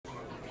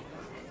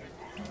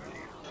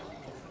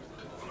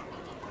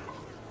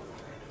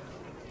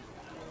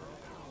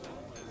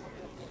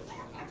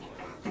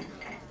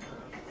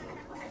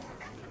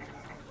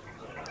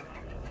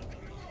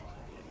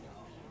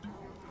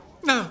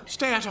No,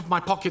 stay out of my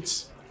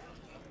pockets.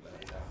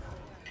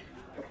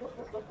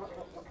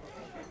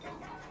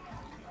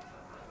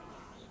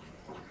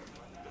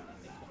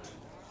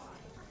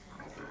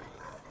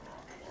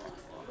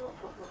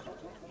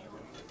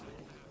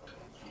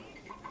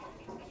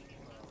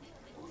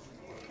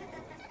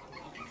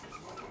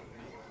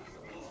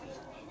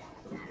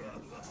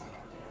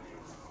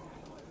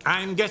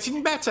 I'm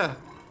getting better.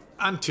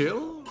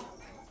 Until...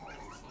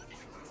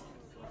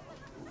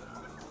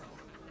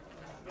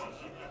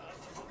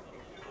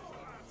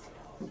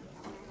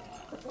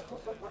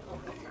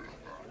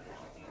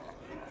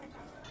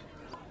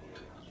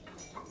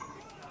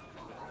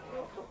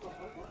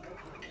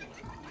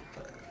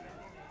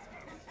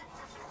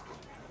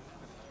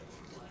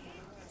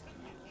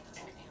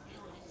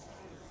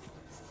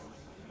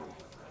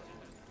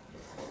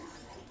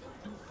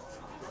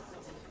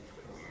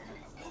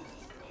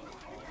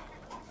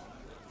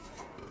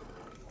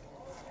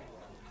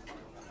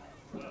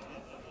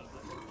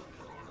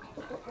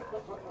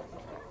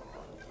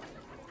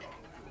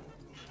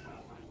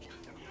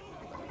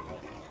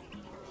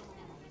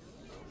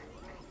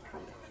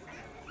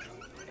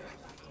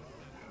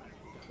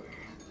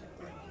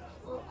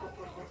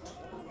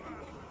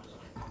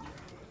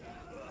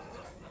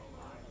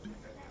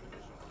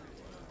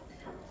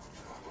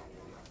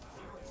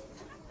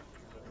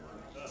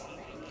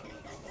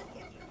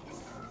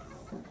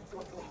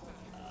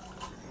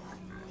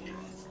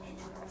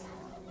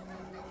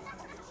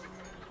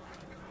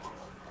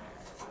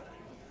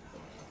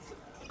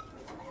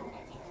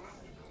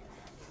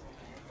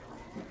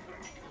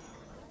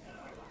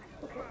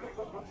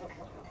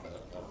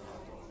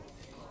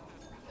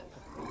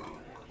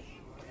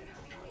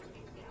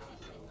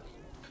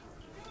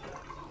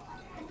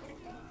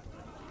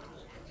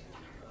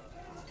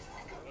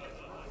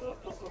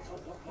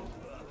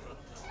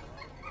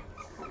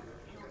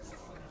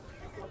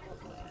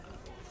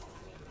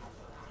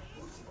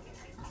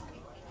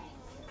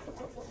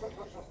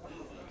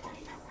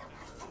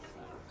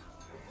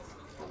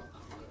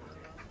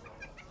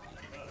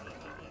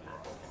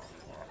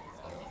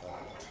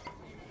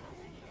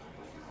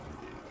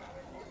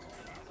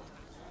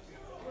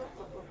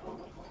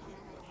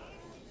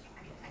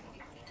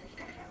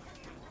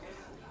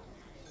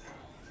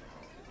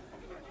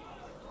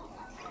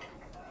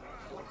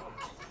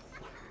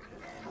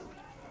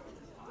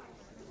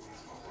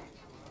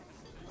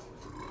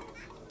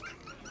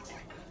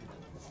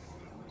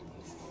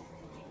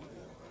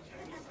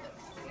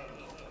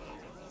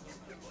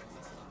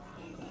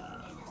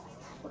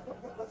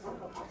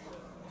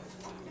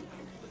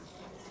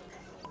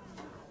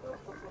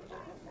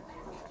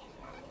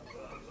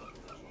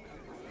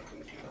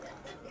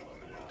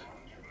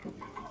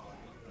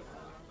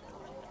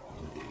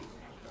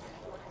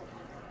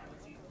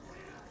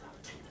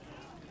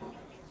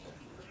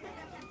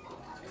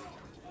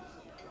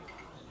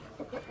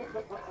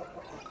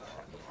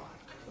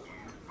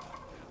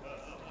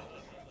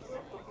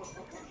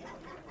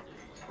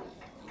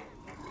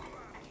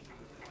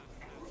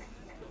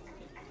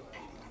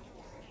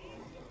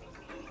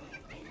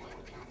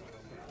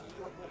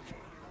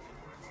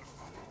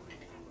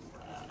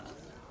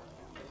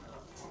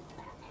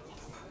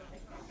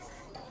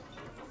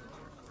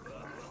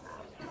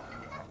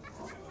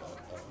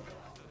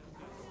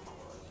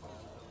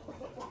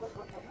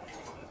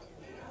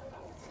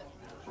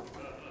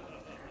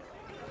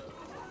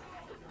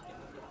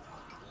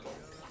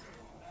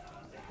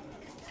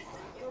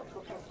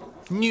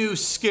 New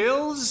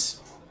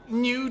skills,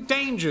 new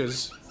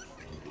dangers.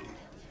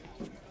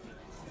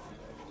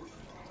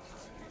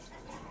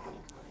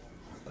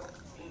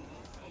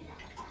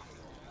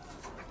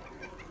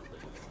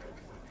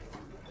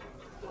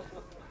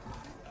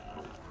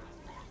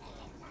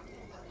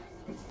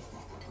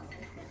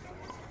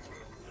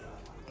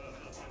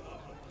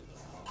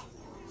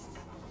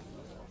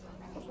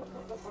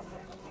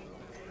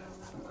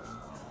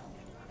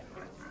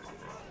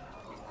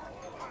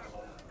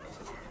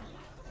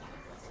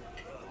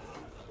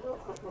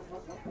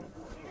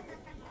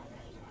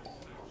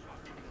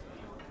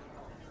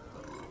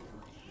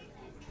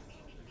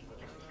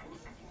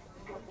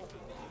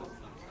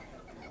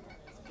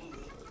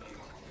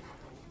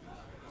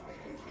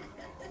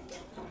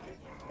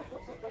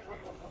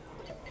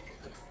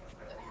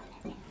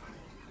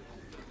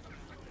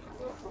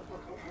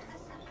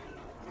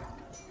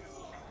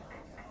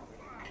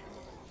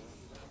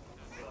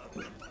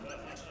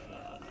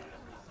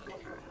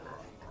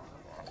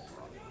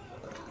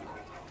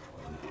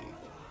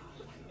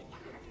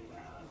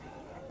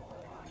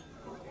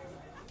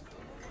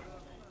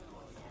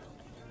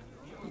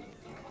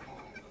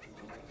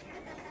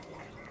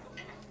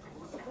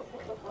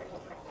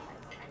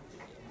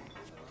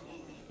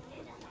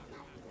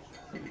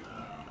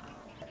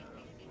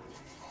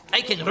 I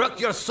can rock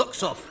your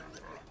socks off.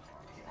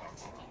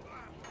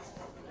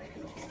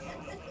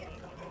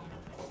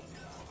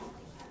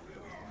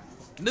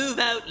 Move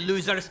out,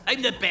 losers.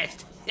 I'm the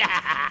best.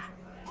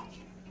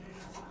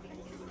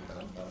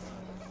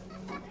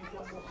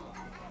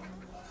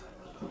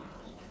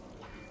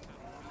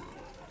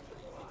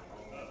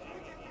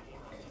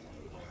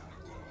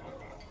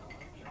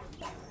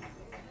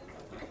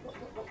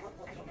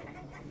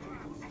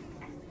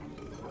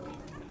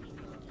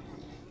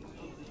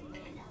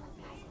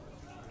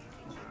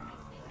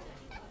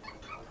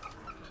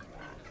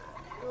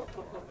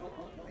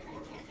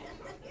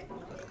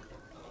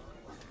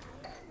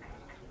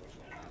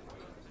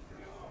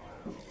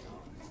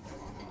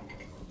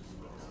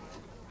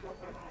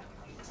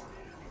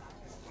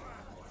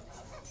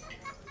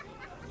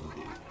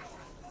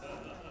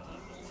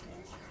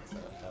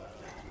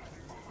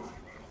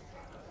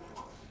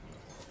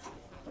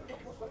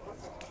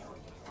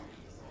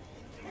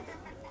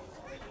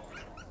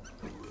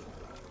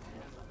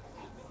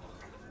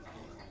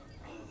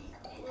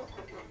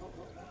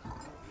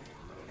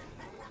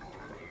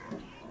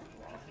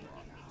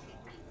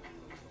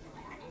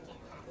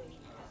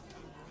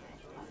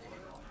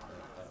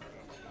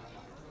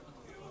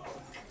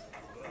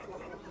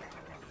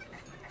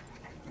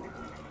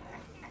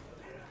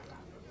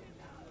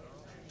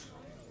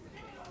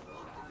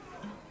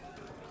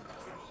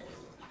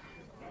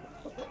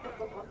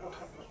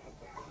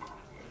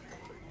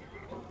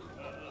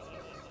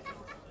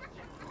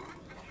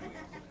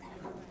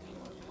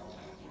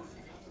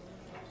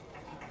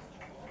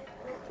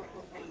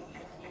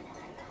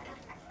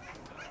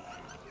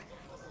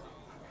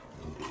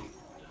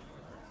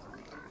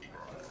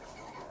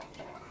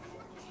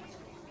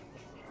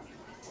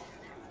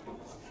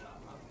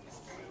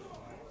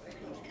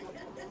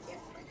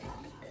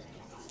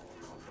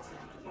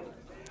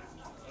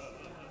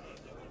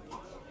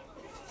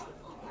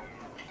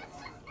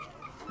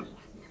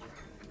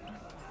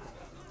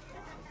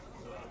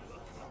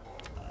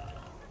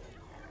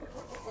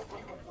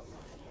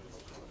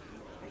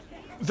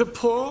 The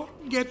poor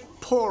get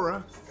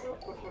poorer.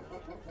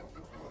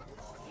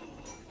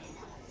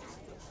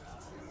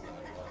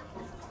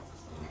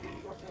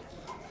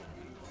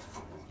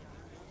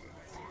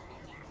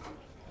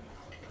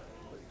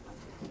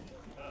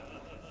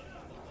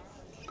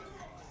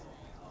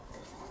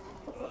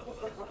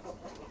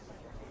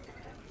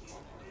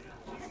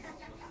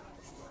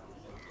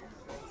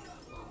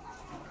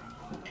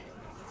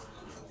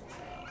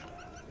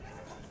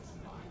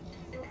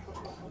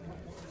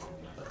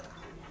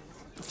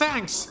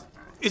 Thanks.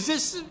 Is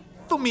this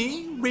for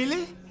me,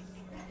 really?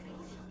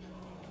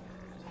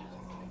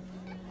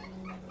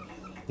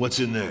 What's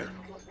in there?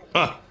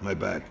 Ah, my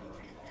bad.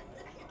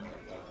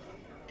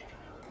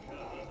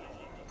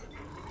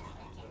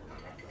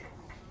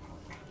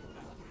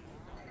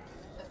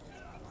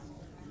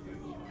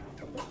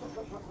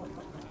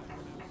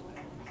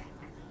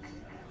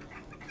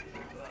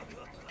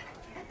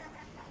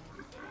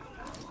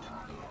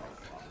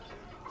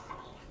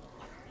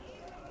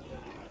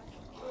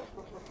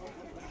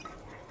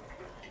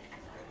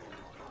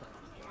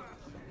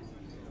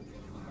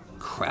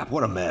 Crap,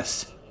 what a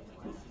mess.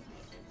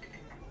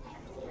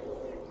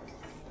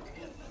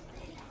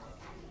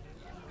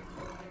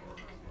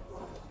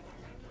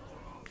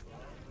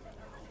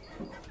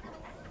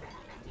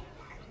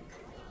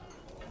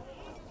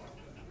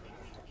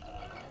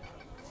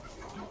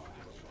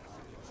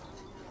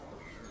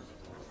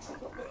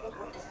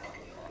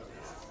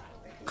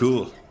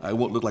 Cool. I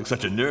won't look like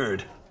such a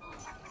nerd.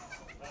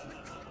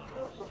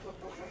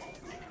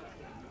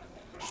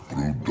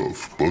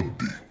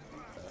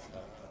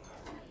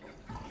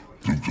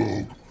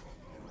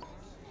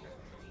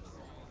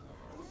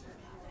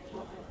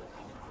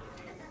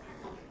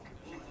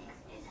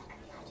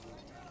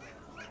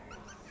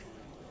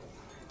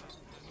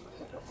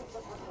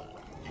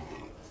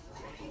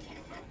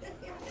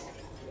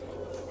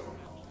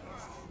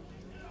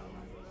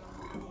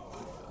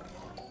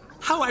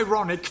 How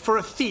ironic for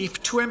a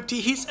thief to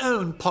empty his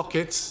own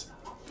pockets.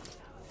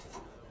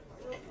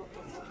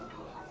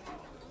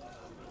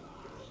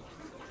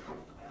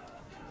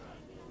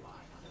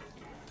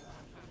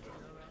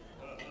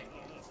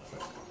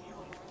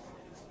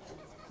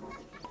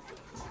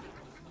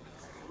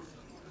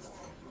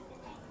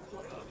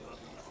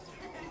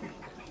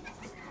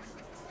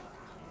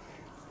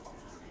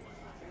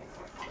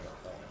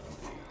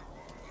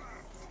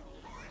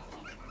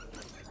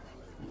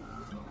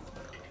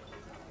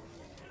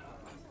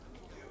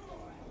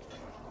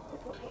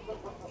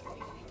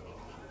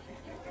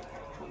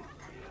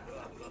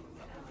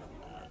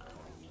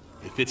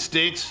 If it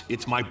stinks,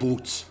 it's my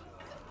boots.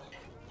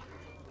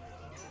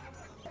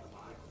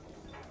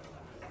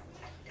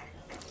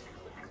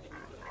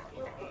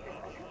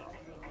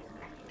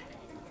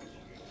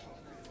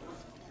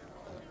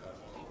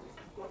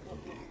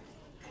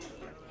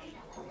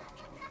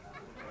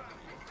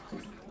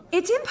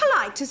 It's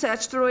impolite to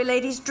search the royal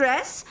lady's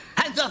dress.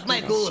 Hands off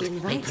my gold,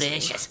 my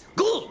precious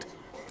gold!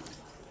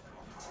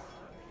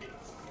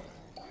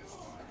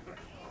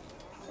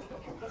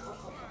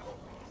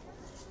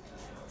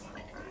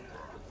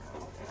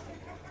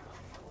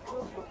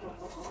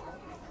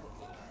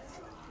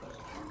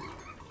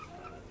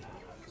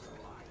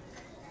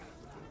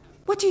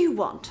 What do you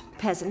want,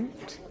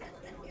 peasant?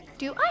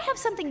 Do I have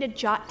something to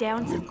jot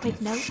down some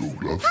quick notes?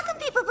 How come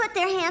people put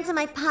their hands in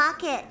my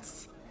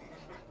pockets?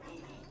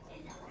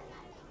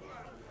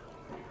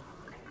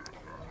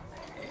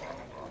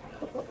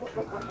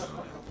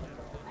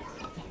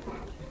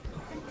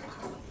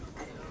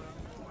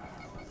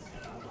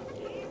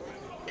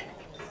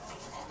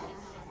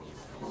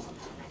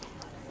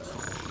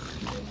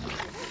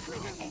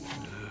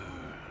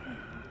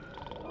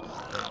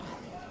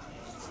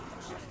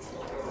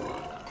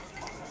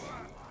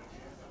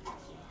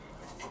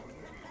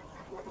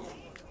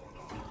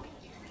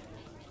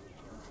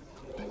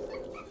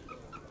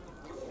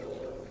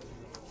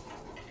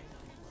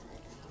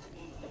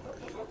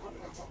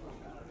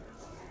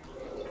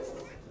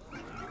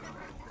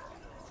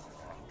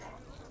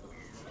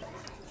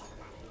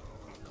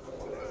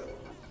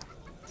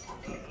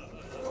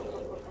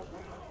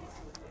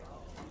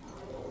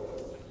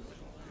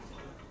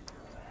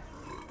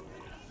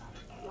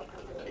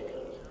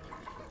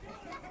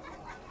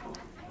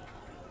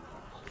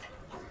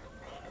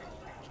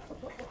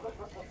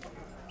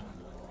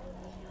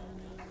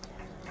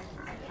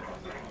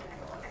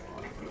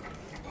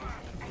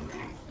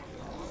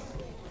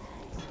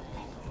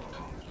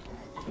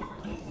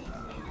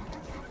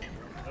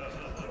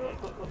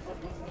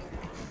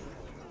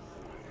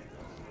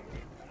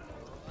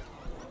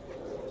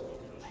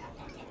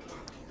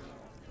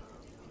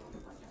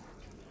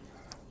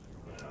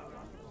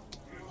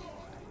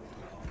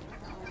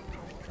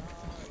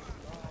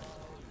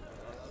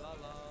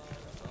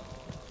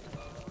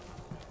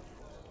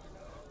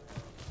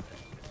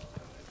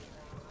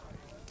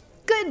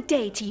 Good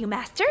day to you,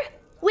 Master.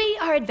 We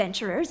are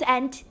adventurers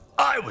and...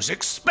 I was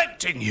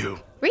expecting you.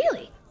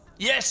 Really?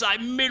 Yes,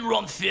 I'm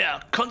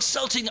Minronthier,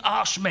 consulting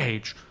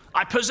archmage.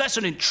 I possess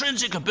an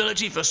intrinsic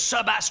ability for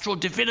subastral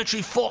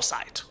divinatory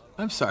foresight.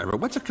 I'm sorry, but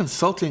what's a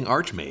consulting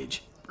archmage?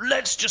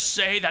 let's just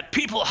say that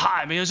people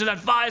hire me as an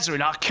advisor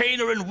in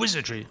arcana and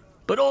wizardry,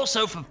 but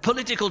also for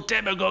political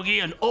demagogy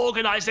and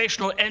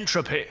organizational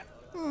entropy.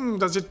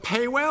 Does it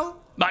pay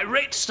well? My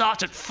rates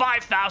start at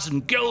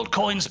 5,000 gold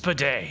coins per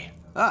day.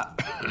 Ah,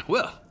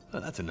 well,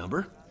 that's a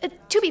number.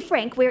 To be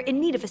frank, we're in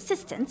need of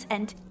assistance,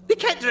 and We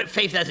can't drop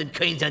 5,000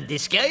 coins on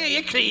this guy, are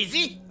you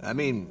crazy? I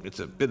mean, it's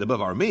a bit above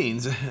our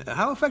means.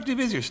 How effective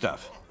is your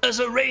stuff? As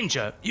a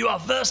ranger, you are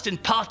versed in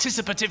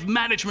participative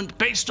management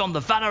based on the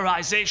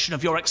valorization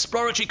of your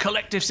exploratory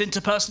collective's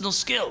interpersonal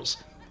skills,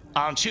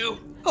 aren't you?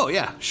 Oh,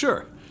 yeah,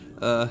 sure.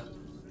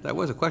 That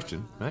was a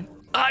question, right?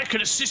 I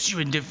can assist you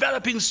in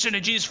developing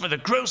synergies for the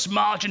gross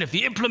margin of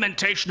the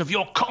implementation of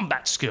your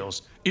combat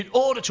skills in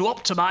order to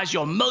optimize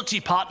your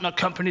multi-partner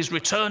company's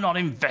return on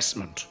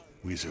investment.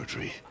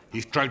 Wizardry.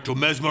 He's trying to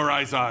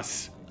mesmerize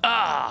us.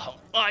 Ah,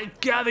 I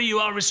gather you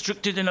are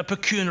restricted in a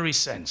pecuniary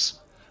sense.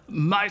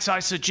 Might I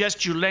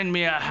suggest you lend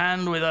me a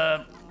hand with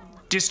a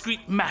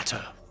discreet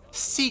matter?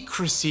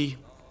 Secrecy.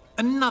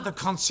 Another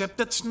concept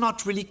that's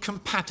not really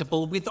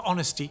compatible with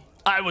honesty.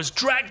 I was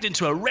dragged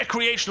into a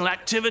recreational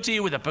activity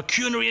with a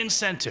pecuniary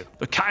incentive,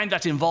 the kind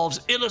that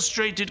involves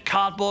illustrated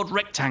cardboard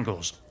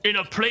rectangles, in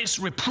a place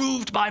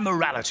reproved by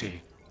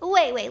morality.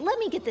 wait, let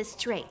me get this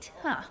straight.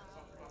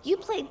 You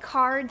played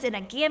cards in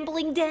a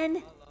gambling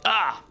den?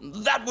 Ah,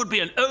 that would be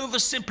an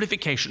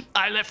oversimplification.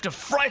 I left a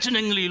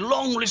frighteningly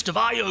long list of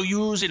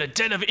IOUs in a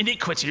den of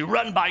iniquity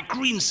run by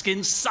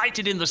greenskins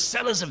sited in the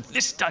cellars of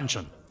this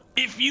dungeon.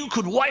 If you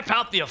could wipe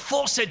out the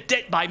aforesaid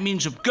debt by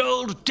means of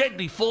gold,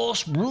 deadly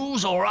force,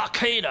 rules, or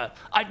arcana,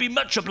 I'd be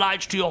much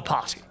obliged to your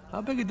party.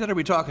 How big a debt are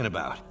we talking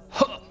about?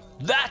 Huh,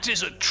 that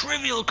is a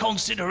trivial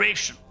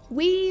consideration.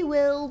 We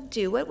will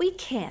do what we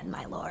can,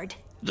 my lord.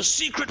 The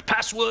secret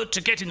password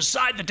to get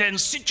inside the den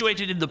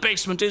situated in the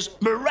basement is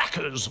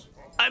Maracas.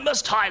 I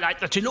must highlight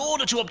that in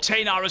order to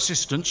obtain our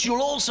assistance,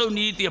 you'll also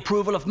need the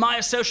approval of my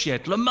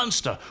associate,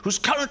 Lemunster, who's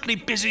currently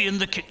busy in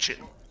the kitchen.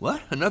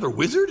 What? Another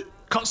wizard?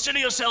 Consider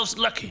yourselves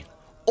lucky.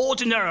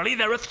 Ordinarily,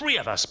 there are 3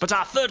 of us, but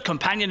our 3rd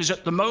companion is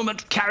at the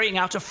moment carrying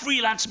out a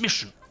freelance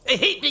mission. I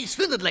hate being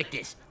swindled like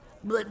this.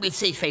 But we'll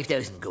say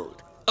 5,000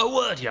 gold. A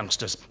word,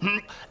 youngsters.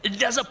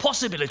 There's a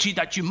possibility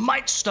that you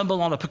might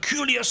stumble on a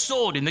peculiar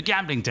sword in the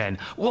gambling den,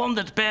 one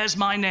that bears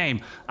my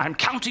name. I'm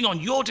counting on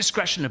your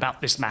discretion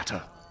about this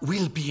matter.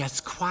 We'll be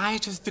as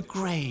quiet as the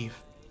grave.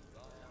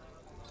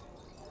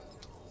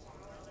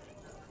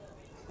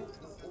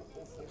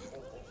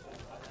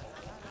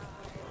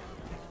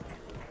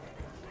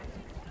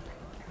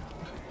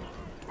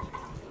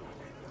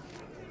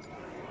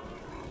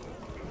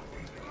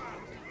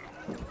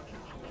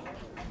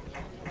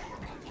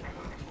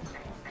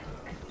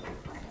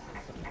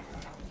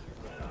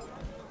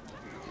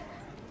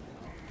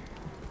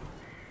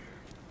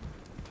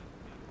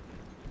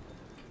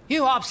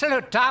 You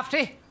absolute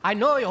dafty. I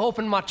know you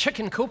opened my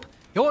chicken coop.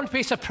 You won't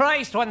be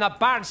surprised when the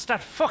barns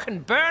start fucking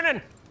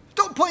burning.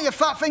 Don't point your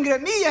fat finger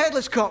at me, you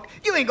headless cock.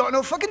 You ain't got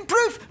no fucking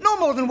proof. No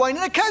more than wine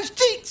in a cow's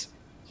teats.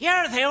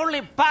 You're the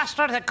only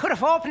bastard that could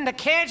have opened the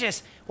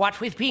cages.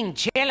 What with being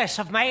jealous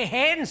of my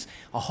hens.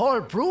 A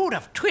whole brood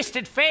of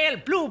twisted, fail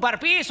blue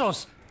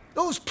barbizos.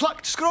 Those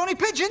plucked, scrawny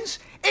pigeons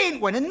ain't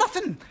winning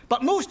nothing,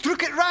 but most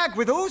drook at rag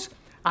with those.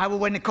 I will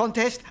win the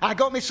contest. I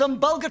got me some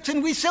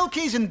Bulgerton wee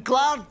silkies and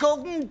Glard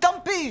golden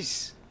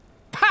dumpies.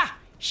 Pah!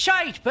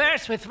 Shite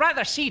birds with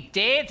rather see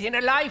dead than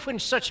alive in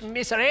such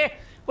misery.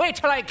 Wait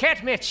till I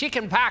get me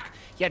chicken back,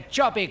 you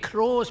jobby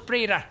crows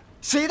breeder.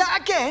 Say that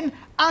again,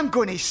 I'm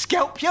going to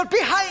scalp your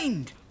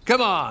behind. Come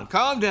on,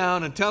 calm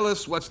down and tell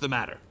us what's the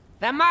matter.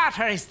 The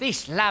matter is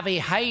this lavvy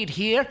hide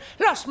here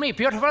lost me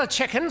beautiful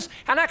chickens,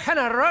 and I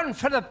canna run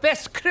for the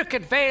best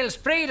crooked Vales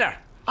breeder.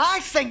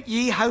 I think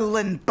ye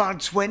howling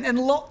birds went and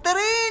locked their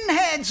own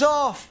heads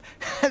off.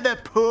 The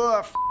poor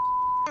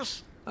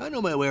f***ers. I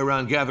know my way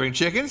around gathering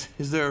chickens.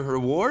 Is there a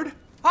reward?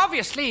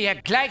 Obviously,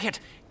 you'd like it.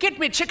 Get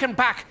me chicken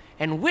back,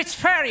 and which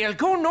fairy'll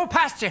go no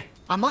past you.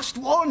 I must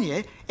warn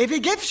you, if he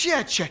gives you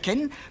a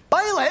chicken,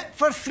 boil it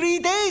for 3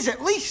 days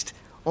at least,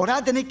 or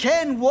I dinna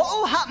ken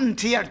what'll happen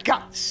to your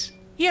guts.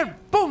 Your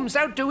bum's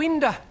out the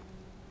window.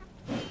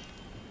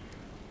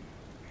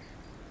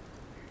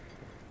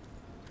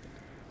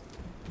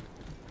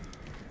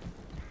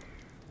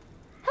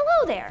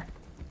 Hello there.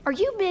 Are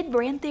you Mid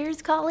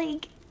Branthir's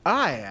colleague?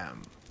 I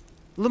am.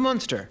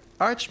 Lemunster,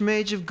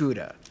 Archmage of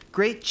Gouda,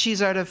 Great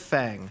Cheesart of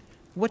Fang.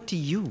 What do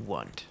you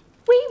want?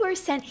 We were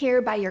sent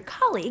here by your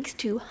colleagues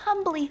to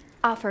humbly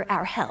offer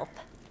our help.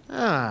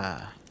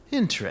 Ah,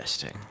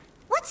 interesting.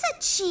 What's a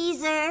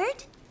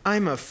cheesard?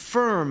 I'm a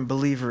firm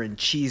believer in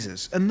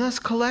cheeses, and thus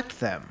collect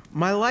them.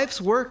 My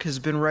life's work has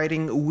been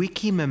writing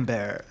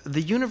Wikimember,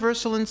 the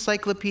Universal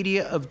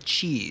Encyclopedia of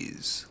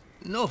Cheese.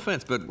 No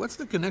offense, but what's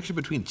the connection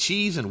between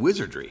cheese and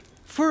wizardry?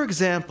 For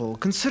example,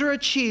 consider a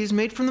cheese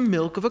made from the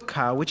milk of a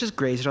cow which is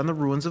grazed on the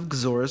ruins of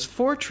Xor's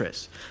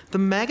fortress. The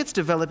maggots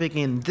developing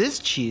in this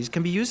cheese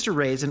can be used to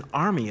raise an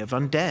army of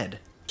undead.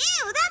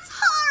 Ew, that's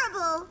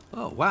horrible!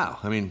 Oh, wow.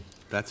 I mean,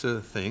 that's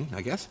a thing,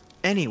 I guess.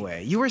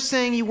 Anyway, you were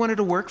saying you wanted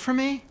to work for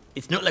me?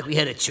 It's not like we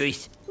had a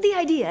choice. The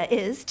idea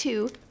is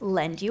to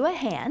lend you a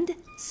hand,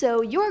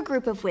 so your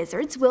group of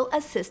wizards will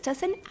assist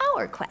us in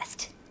our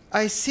quest.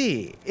 I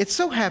see. It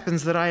so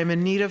happens that I am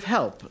in need of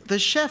help. The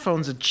chef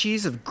owns a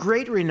cheese of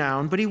great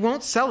renown, but he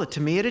won't sell it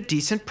to me at a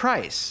decent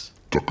price.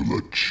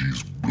 Chocolate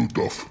cheese, blue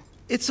duff.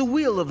 It's a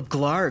wheel of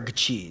Glarg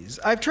cheese.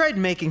 I've tried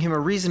making him a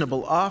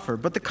reasonable offer,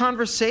 but the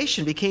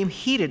conversation became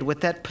heated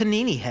with that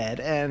panini head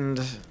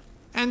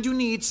And you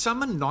need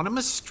some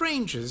anonymous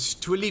strangers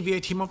to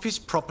alleviate him of his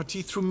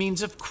property through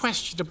means of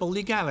questionable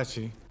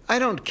legality. I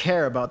don't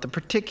care about the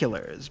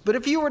particulars, but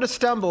if you were to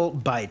stumble,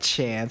 by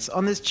chance,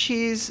 on this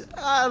cheese,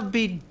 I'll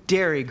be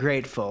dairy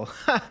grateful.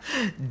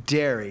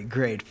 Dairy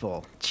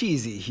grateful.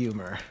 Cheesy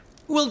humor.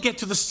 We'll get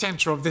to the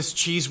center of this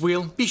cheese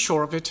wheel, be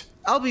sure of it.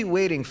 I'll be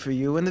waiting for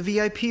you in the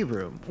VIP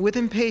room, with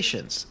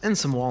impatience and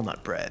some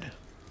walnut bread.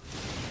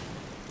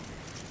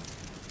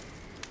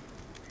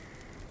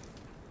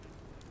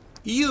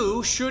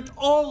 You should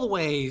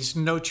always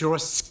note your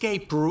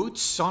escape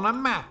routes on a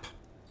map.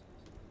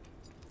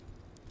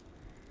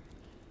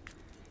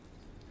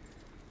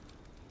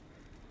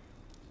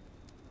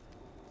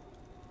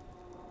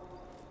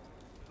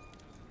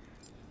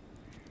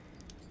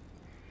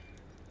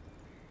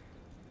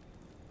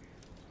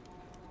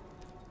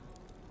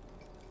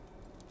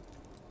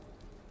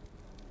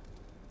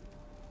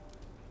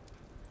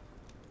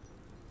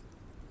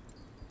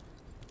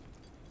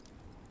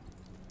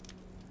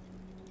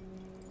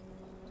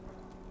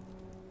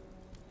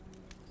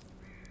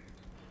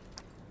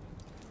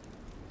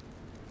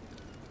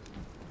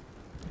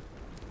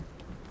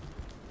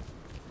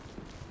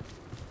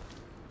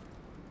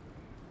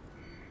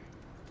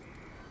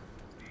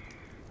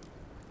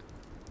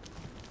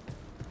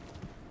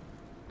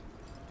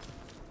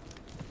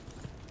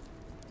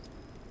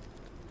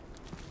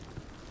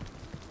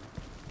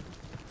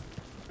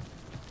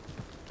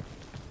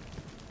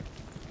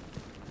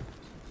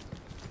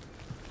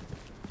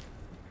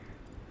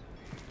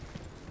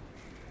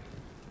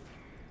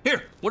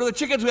 Here, what are the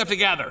chickens we have to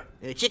gather?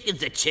 A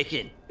chicken's a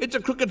chicken. It's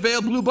a Crooked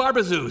Veil blue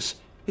barbazoos.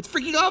 It's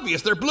freaking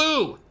obvious, they're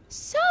blue.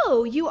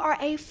 So, you are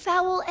a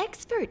fowl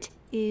expert.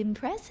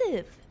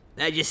 Impressive.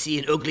 I just see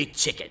an ugly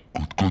chicken.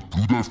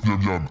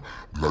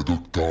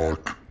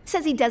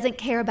 Says he doesn't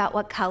care about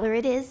what color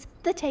it is.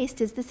 The taste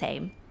is the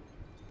same.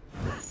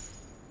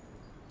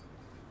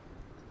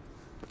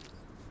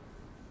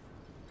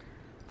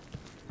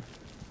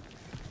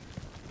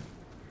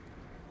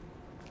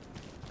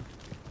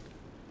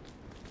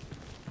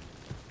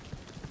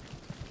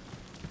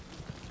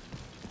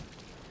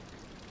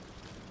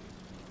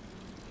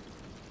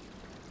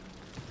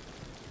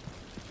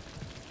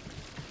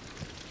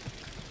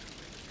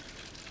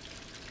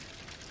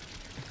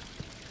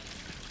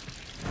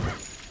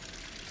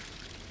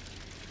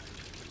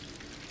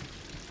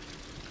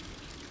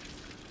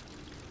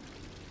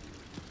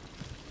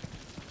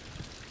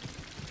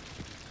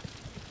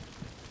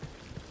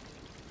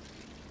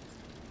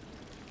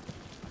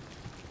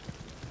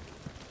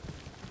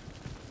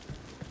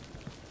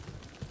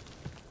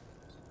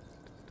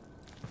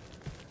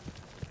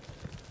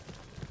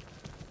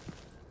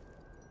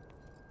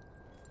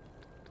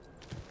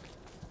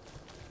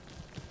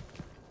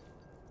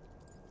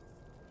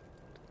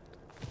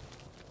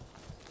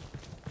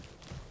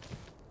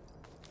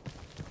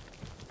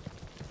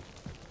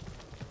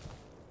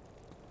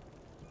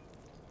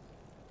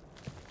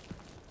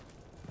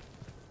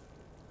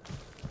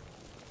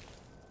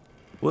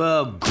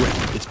 Well,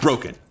 great. It's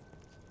broken.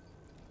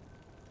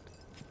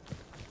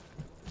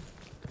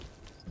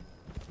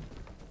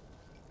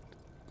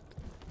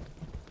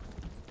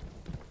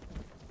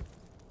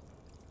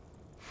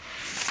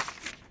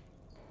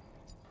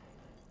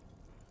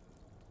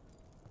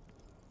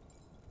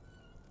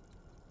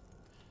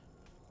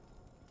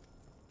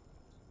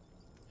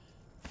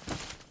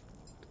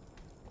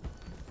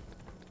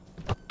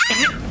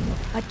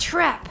 A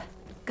trap.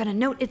 Gonna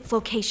note its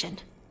location.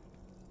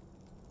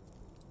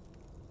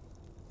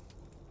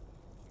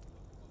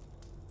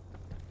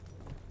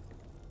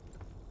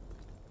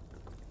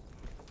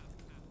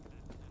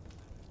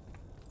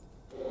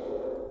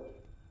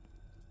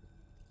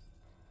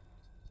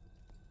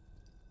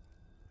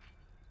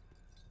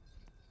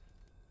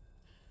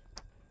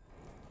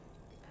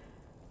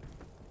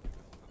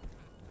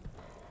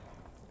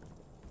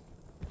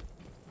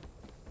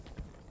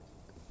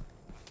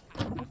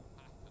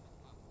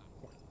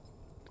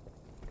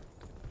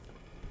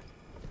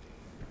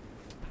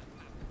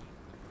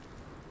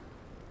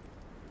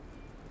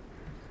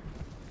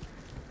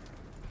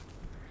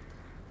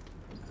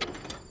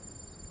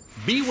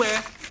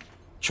 Beware.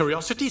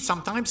 Curiosity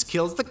sometimes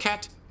kills the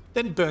cat,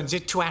 then burns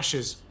it to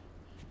ashes.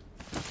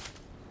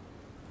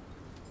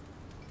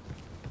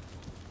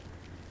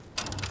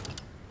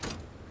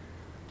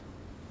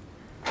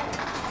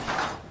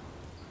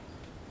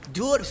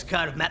 Dwarves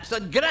carve maps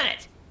on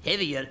granite.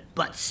 Heavier,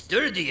 but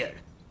sturdier.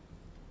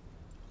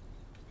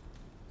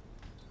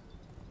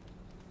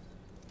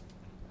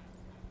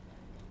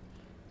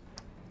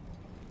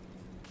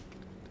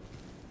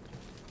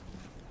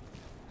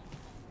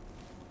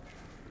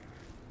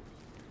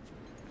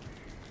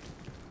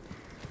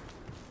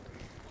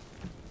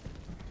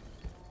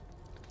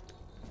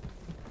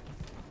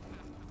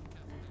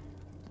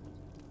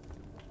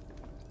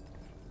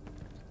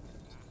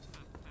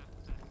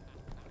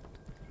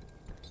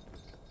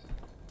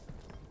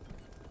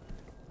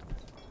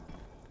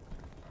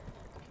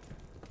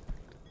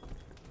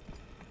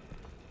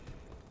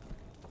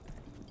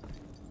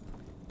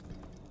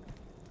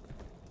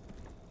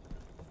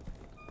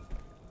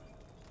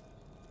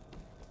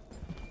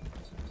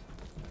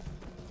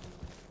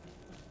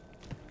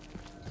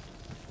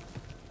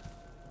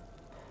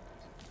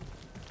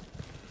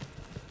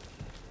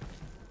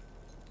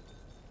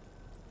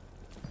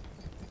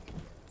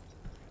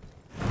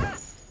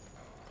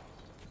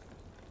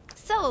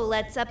 So,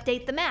 let's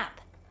update the map.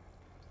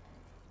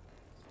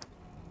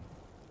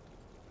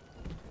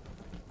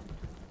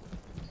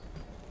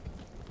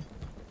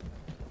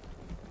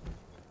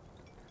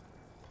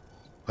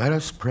 Let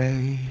us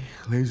pray,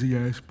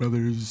 lazy-ass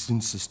brothers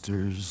and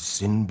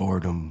sisters in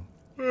boredom.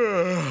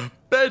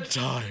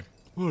 Bedtime.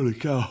 Holy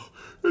cow,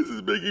 this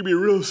is making me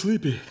real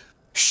sleepy.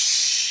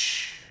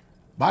 Shh!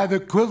 By the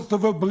quilt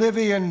of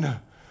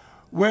oblivion,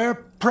 we're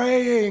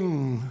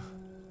praying.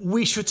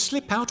 We should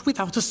slip out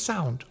without a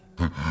sound.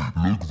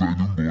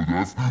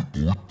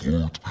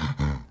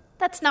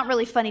 That's not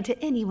really funny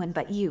to anyone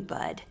but you,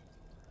 bud.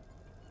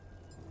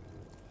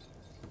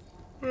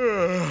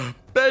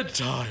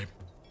 Bedtime.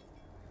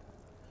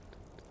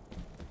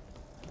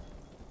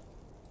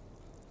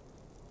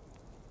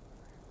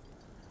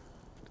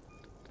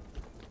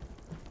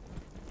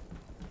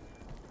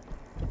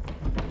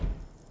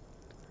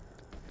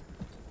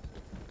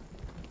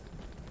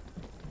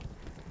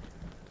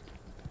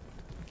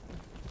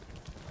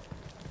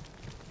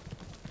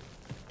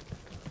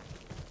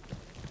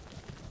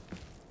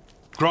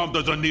 Grom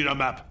doesn't need a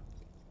map.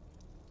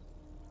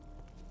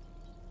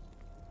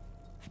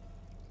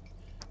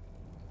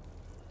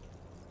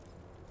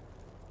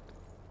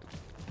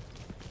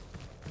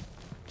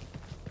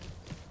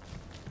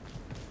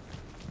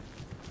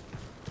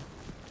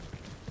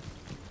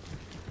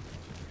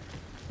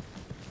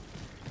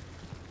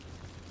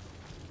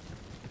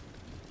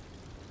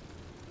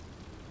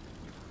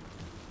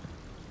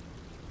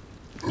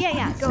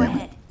 Yeah, go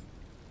ahead.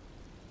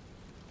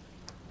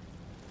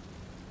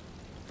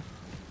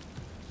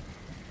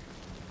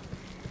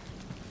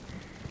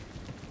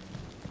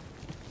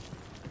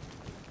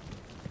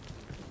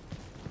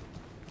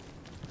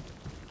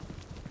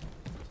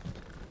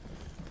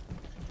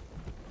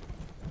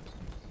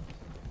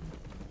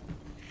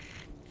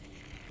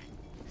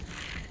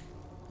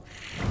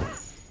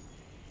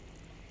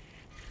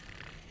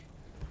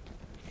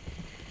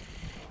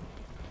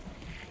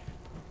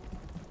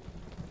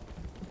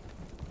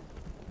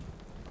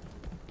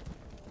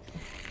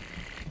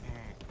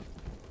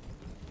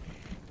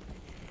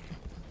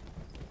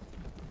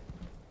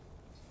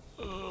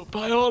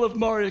 By all of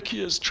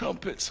Mariakia's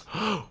trumpets,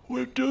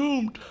 we're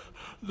doomed.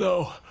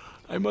 Though,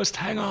 I must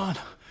hang on.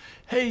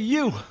 Hey,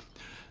 you!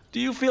 Do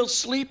you feel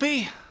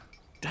sleepy?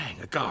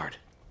 Dang, a guard.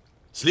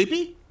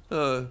 Sleepy?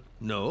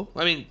 No.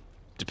 I mean,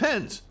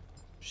 depends.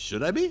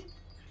 Should I be?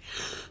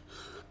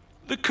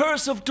 The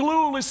curse of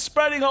Dlul is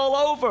spreading all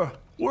over.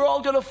 We're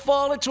all gonna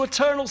fall into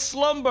eternal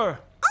slumber.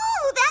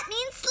 Oh, that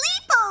means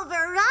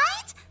sleepover,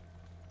 right?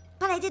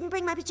 But I didn't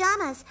bring my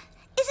pajamas.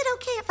 Is it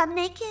okay if I'm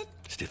naked?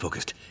 Stay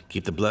focused.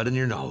 Keep the blood in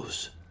your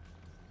nose.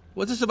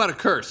 What's this about a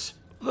curse?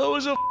 There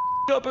was a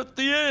up at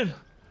the inn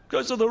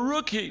because of the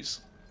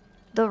rookies.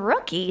 The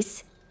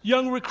rookies?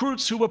 Young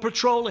recruits who were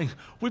patrolling.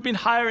 We've been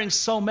hiring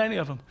so many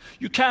of them.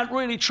 You can't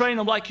really train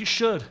them like you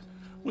should.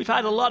 We've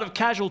had a lot of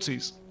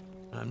casualties.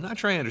 I'm not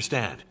trying to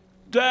understand.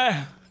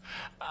 Damn,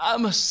 I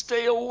must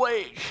stay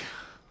awake.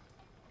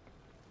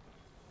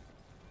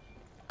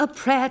 A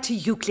prayer to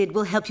Euclid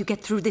will help you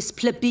get through this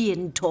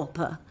plebeian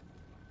torpor.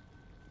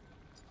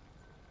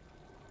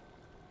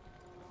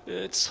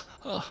 It's,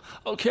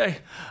 okay.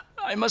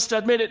 I must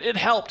admit it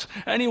helped.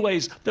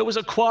 Anyways, there was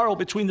a quarrel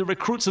between the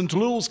recruits and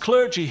Dlul's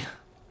clergy.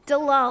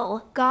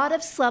 Dlul, god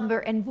of slumber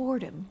and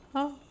boredom.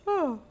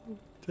 Dang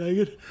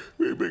it,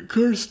 we've been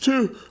cursed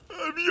too.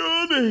 I'm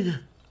yawning.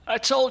 I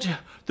told you,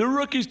 the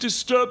rookies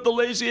disturbed the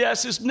lazy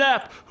ass's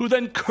nap, who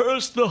then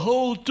cursed the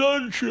whole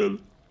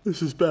dungeon.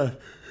 This is bad.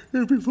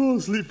 If we fall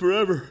asleep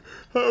forever,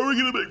 how are we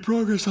gonna make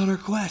progress on our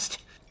quest?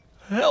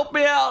 Help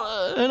me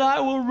out, and I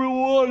will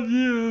reward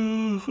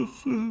you.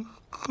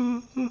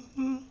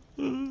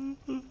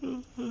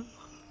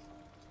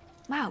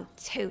 Wow,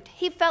 Toot,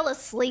 he fell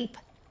asleep.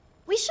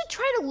 We should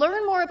try to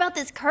learn more about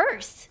this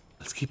curse.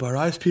 Let's keep our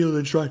eyes peeled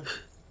and try,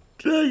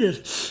 dang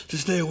it, to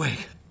stay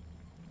awake.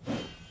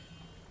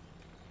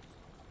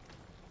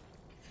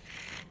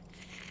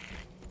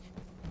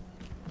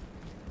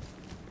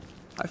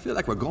 I feel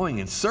like we're going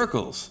in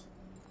circles.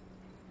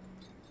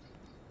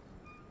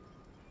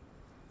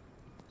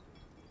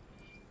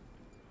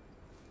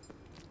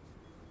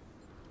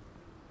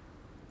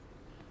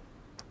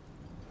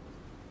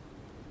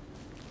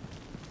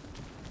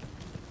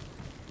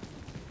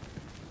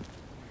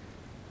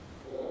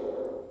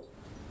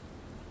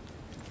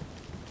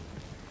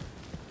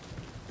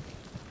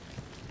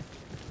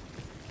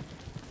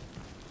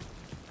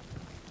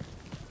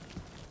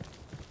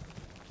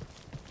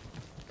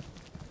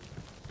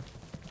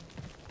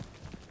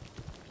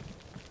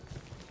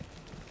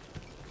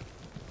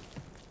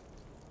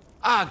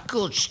 Ah,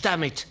 gosh,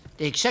 damn it.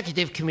 The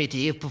Executive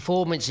Committee of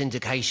Performance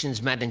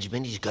Indications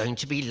Management is going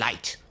to be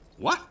late.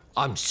 What?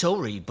 I'm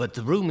sorry, but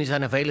the room is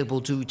unavailable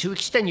due to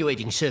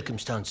extenuating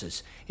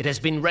circumstances. It has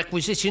been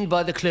requisitioned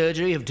by the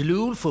clergy of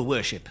Dlul for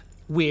worship.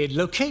 Weird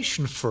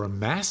location for a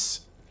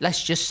mass.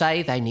 Let's just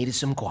say they needed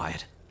some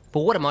quiet. But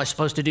what am I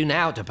supposed to do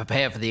now to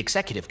prepare for the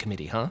Executive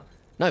Committee, huh?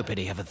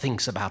 Nobody ever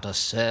thinks about us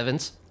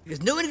servants.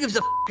 Because no one gives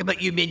a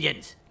about you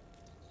minions.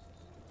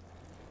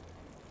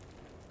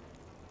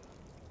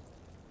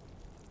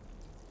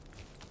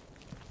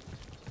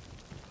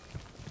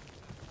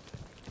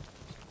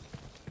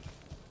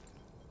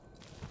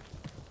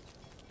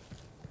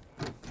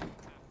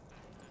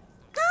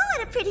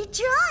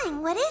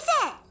 drawing. What is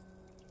it?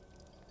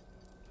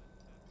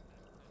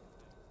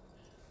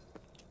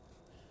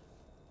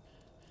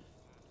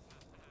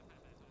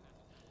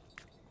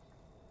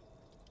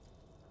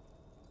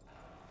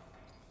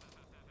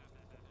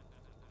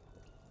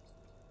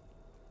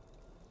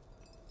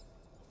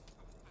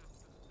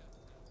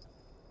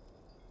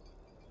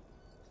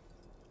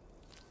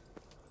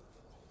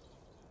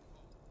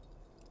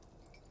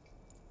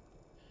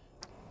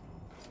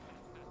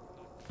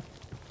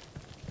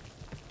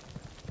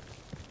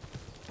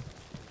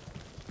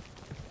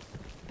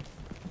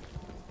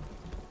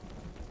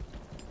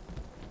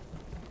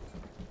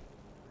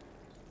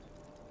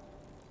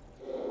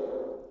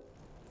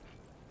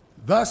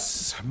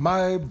 Thus,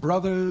 my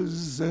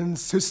brothers and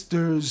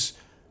sisters,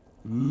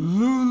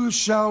 Lul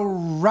shall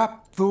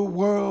wrap the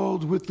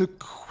world with the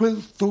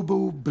quilt of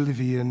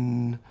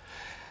oblivion,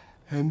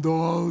 and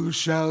all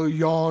shall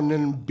yawn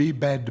and be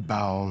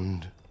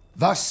bedbound.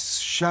 Thus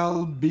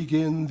shall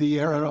begin the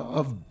era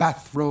of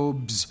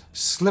bathrobes,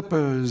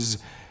 slippers,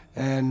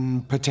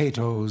 and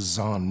potatoes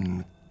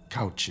on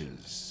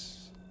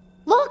couches.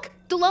 Look,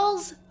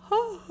 Dulal's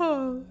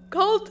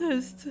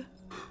cultist.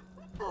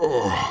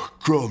 Oh,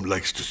 Chrome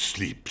likes to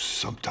sleep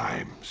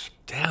sometimes.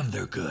 Damn,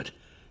 they're good.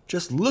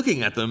 Just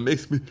looking at them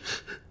makes me...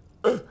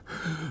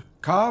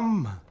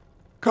 Come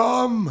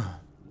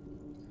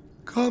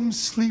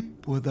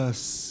sleep with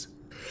us.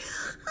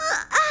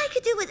 I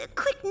could do with a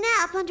quick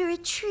nap under a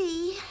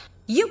tree.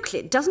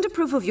 Euclid doesn't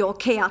approve of your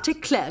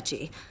chaotic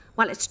clergy.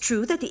 While it's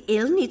true that the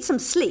ill need some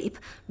sleep,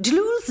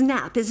 Dlul's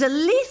nap is a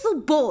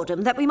lethal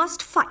boredom that we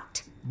must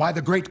fight. By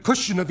the great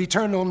cushion of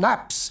eternal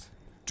naps,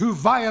 to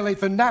violate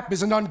the nap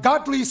is an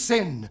ungodly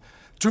sin.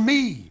 To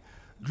me,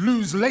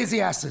 Dlul's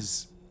lazy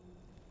asses.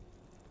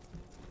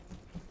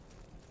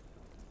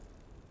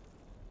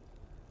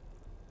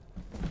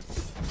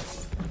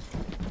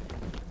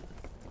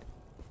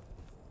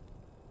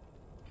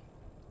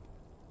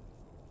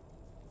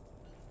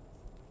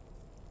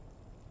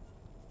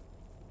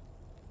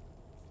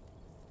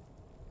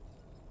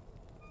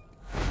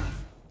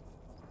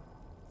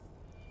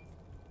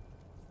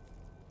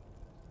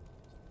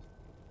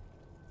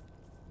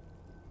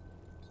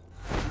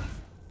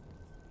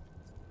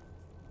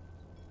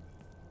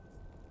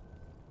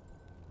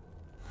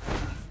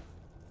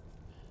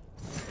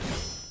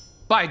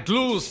 By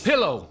Dlul's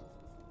pillow.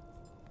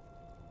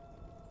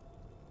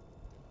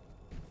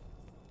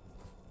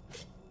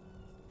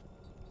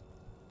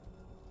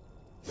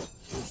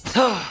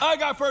 I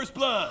got first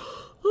blood.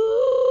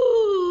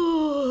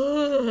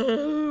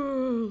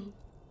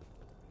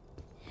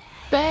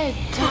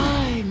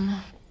 Bedtime.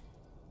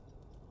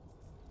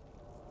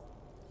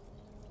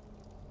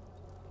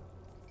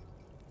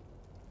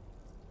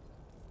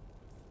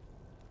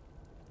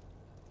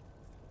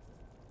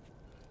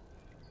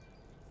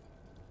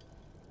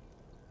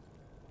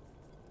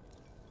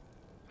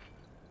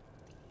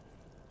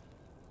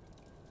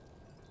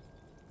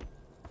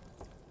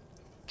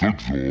 Good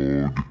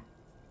Lord.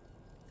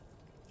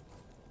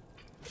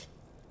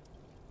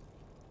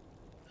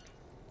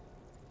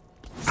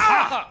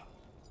 Ah!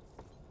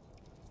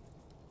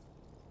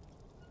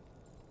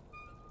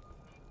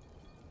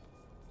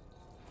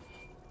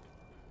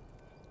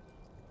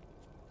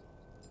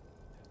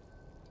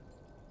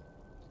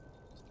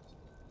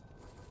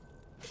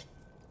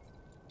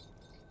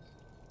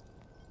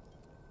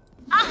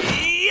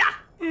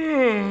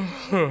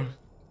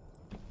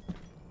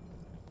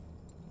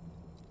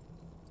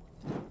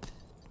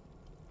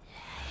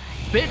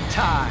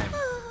 Bedtime.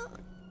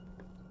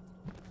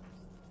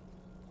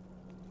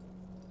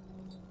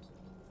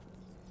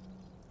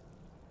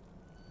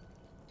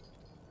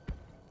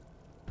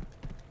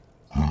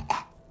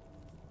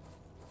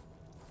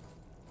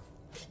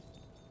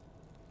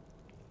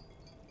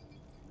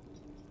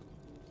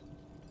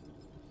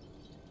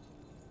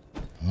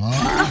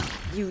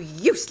 You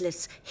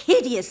useless,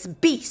 hideous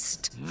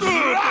beast!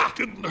 That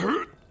didn't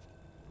hurt.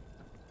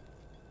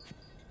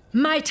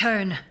 My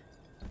turn.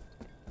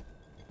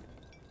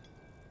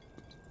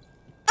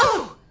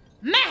 Oh!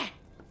 Meh!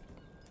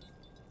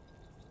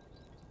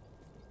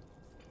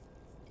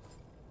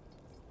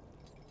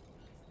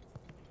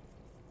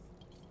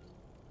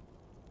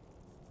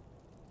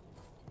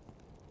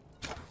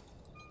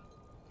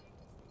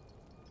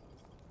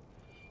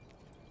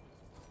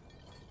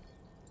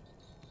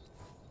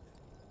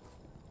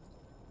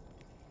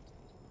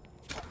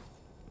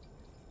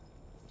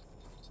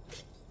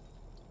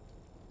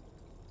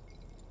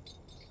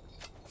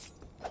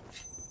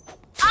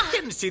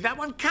 Didn't see that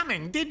one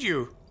coming, did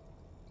you?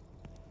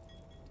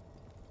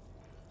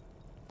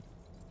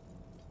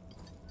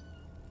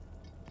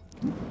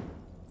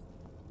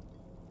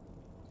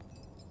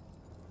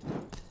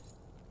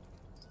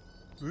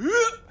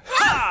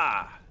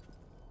 Ha!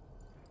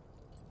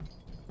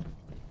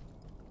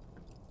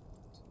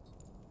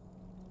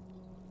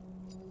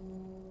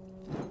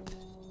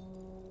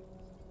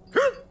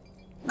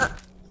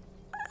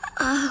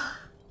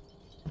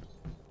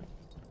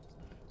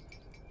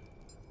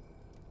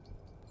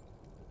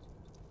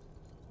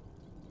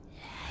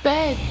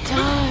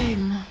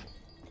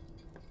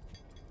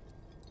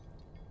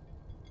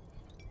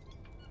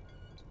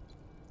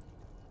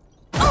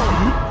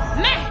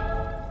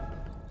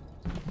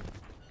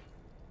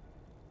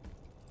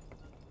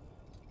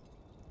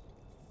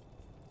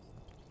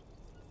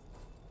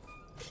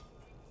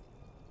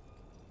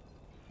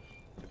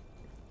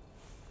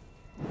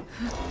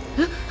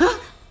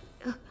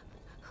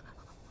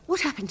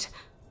 What happened?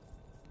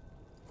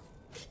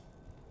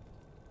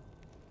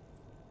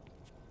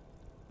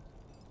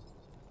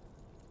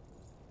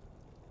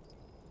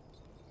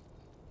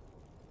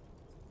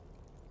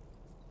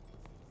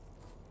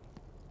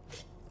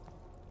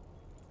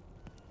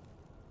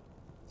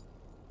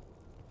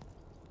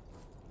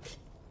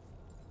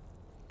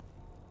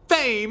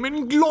 Fame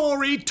and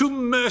glory to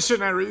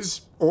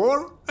mercenaries,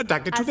 or a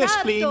dagger to their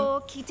spleen.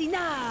 Asalto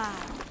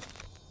Kitina.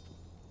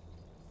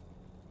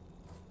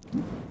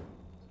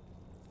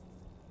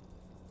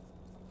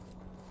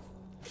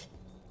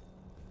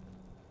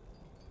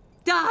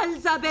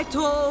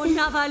 Dalzabeto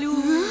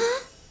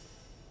Navalu.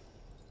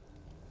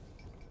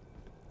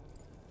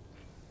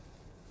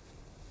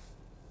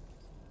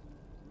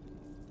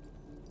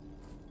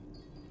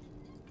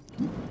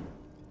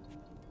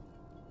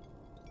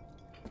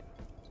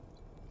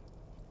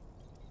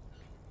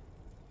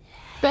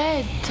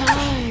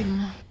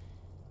 Bedtime.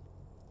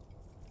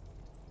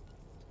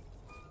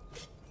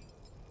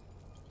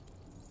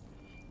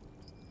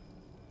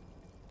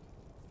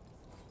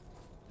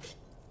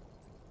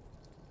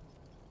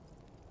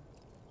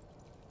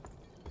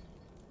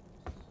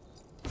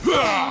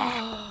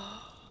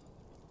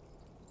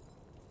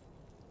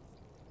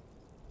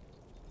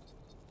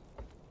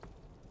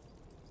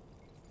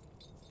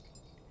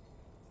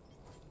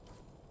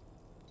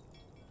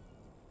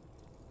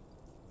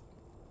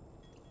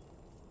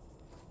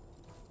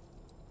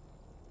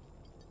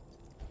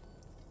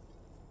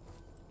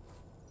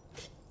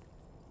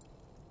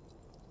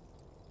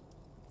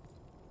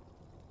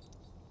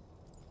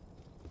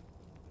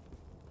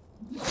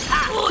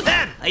 Oh,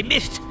 damn! I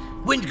missed.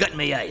 Wind got in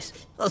my eyes.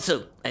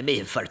 Also, I may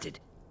have farted.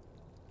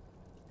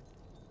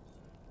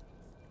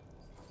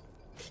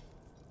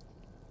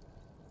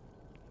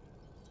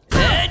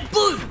 And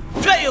boom!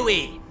 Fly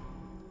away!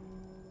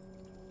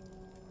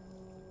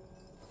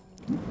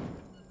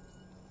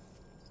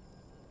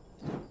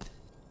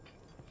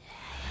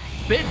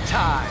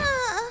 Bedtime.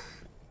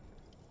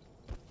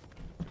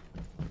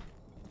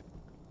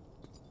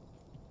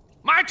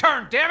 My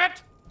turn, damn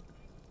it!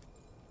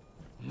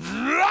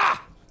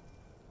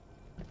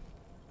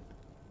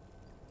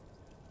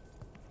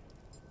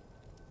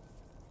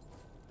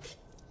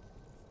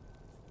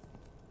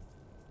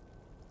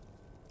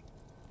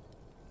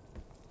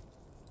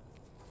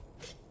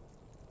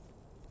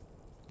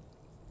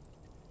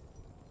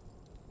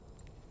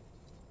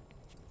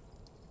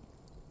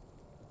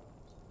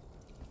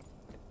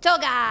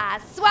 Toga,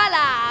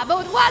 Swala,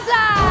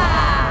 Bodwaza!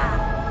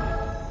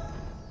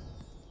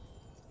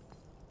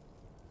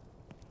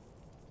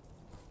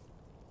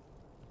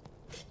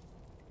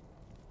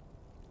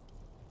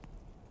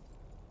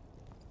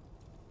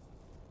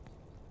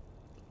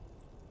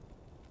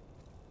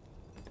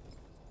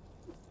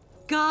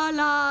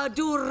 Gala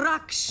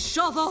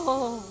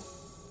Durakshovo.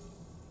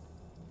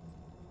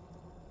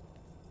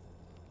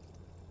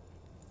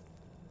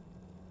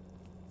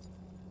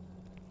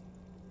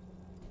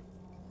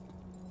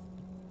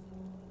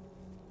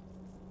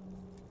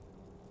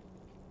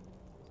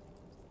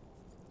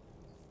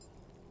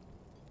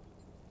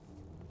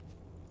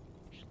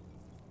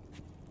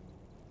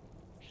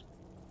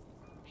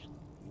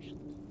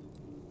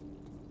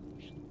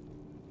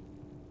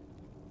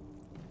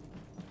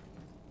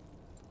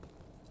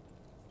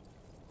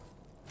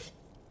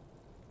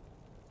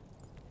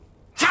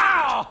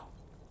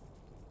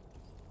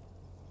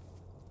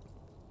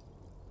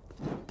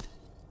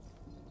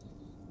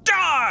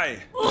 Die!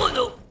 Oh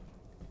no!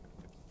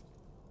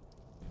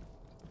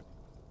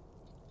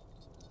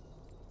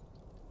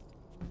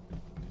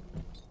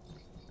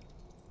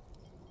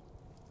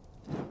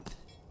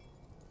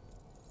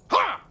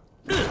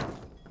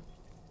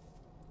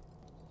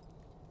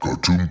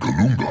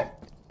 Kalunga.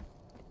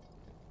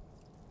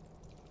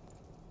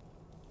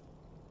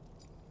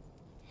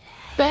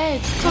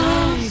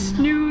 Bedtime.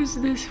 Snooze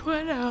this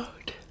one out.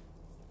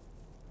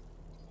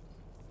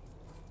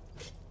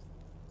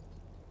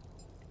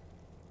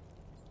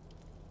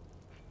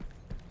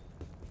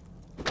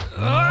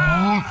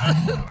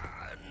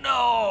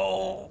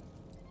 No!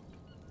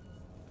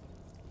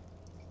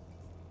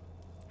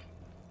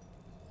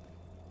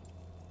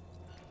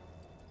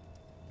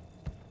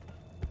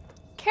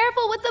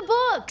 Careful with the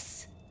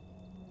books.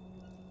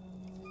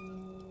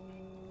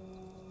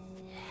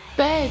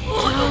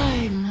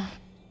 Bedtime.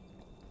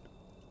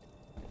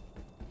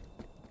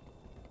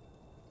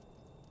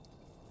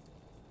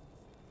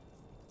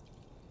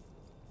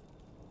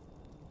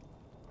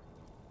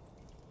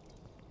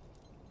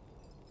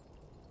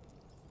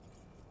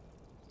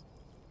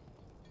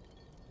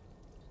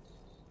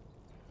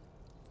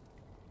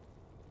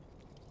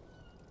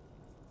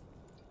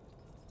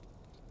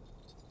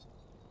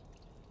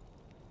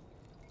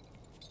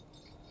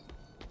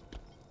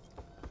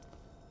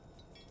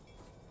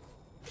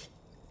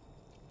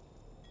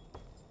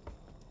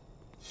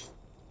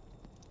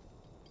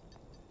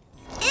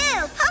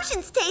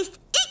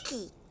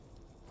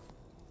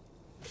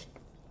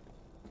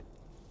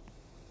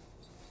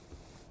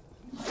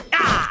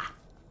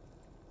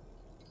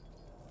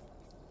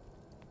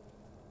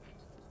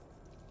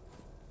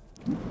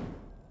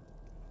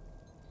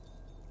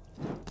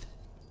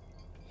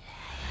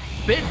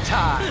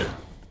 Bedtime.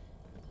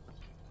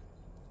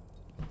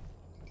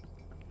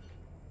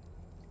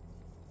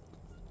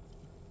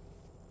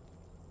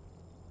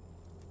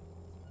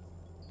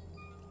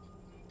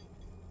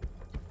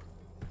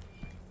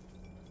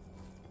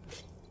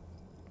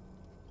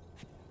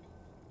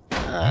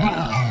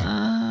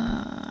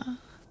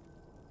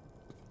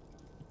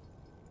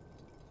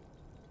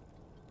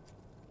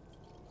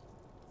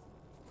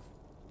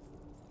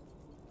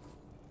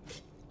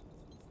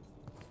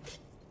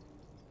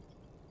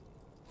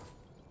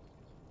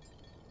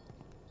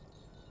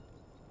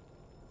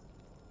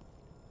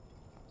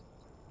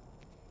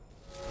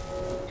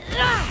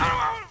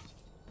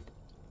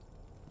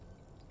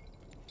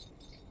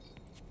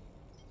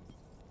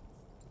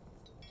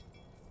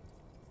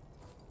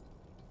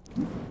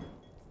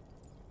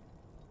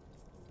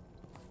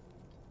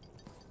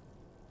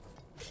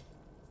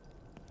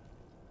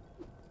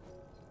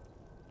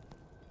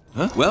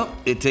 Huh? Well,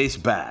 it tastes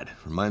bad.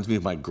 Reminds me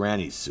of my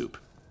granny's soup.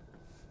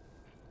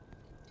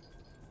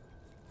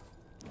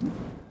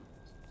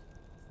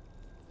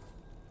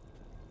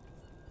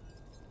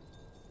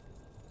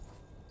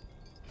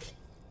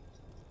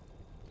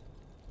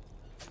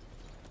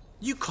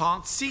 You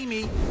can't see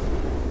me.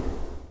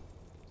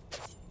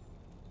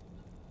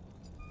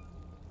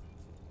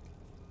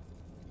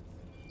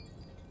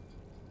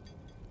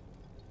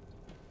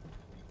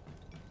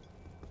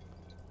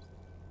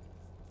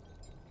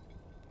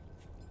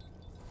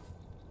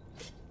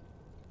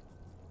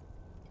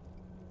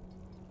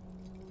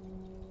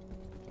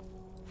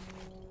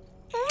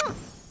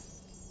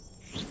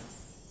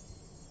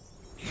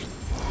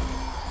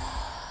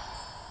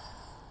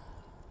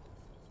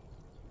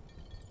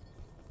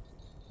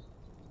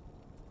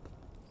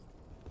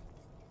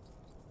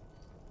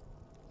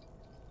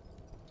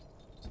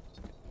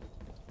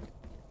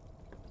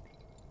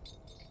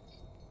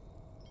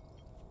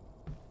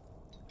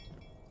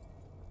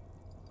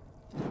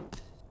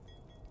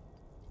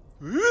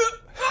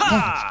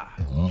 Ha!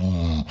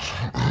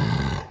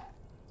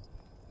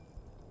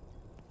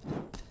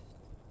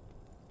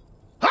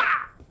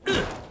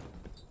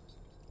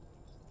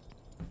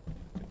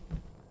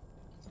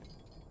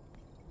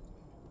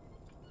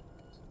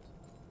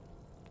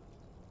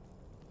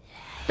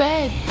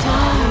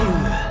 Bedtime.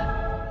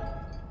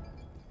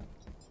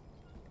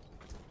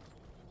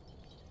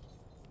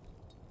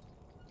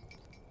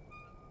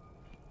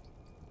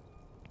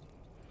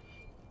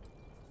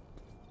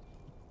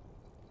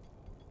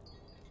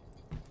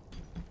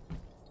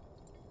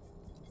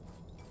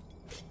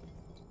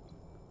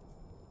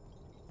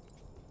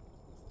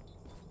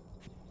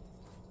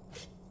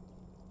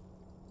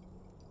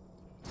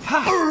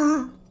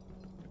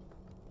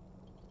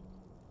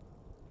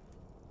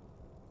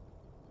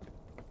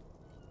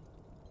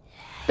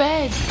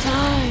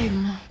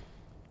 Bedtime.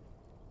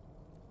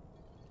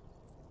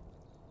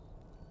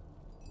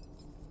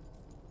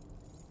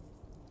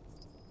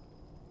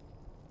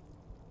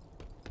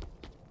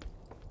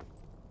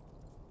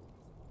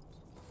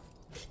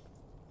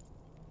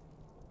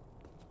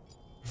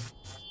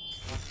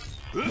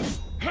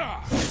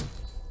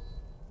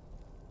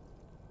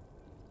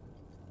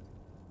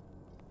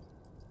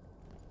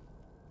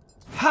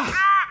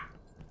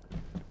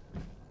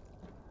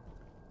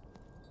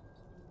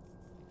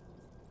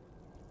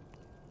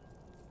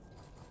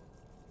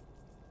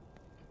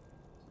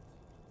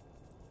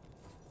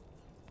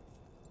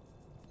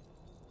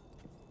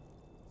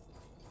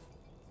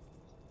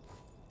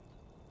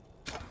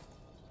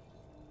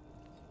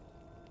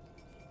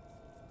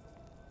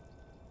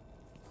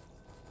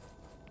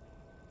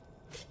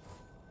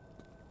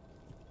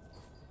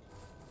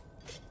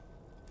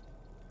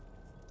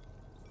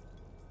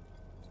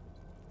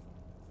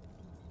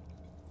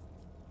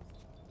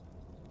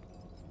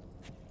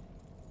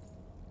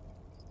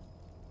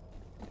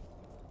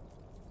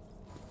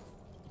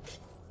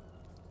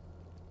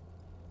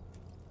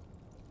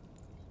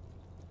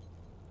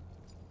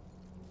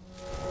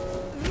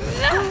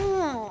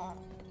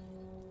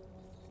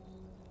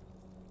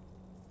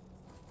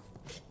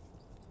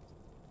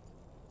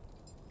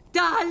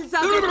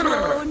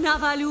 Dalzaveto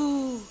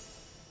Navalu.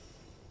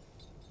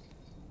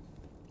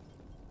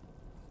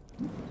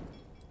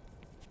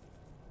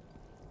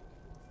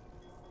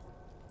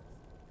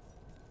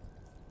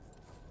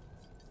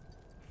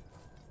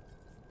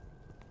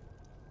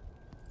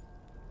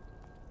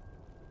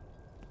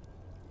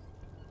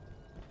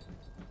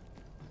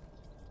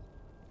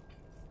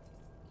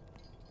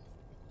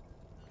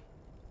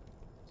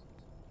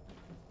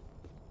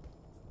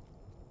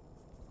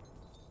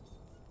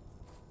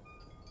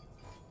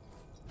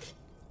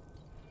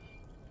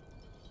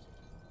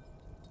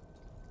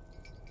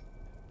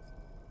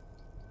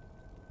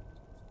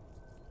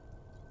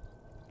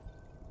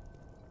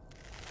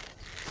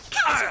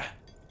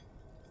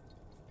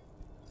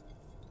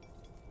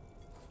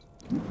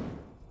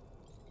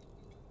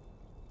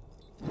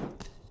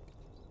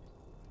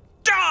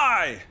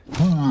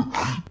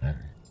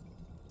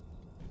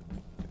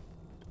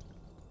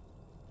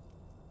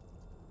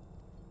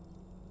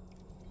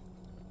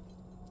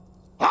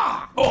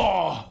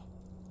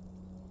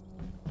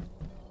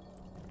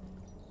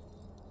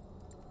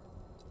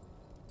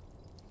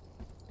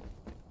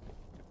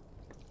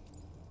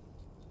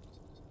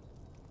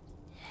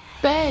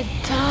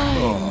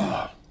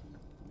 Bedtime.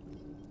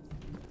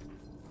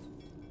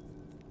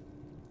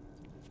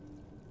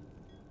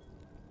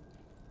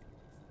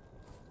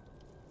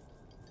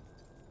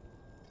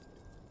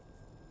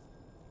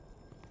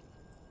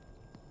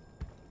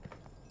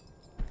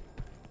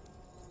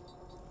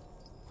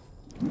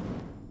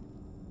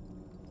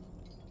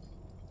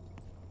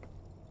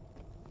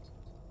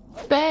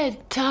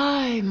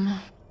 Bedtime.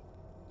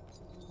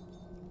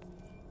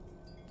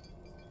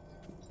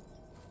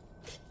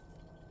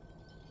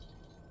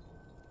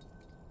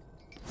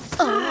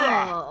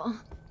 Oh.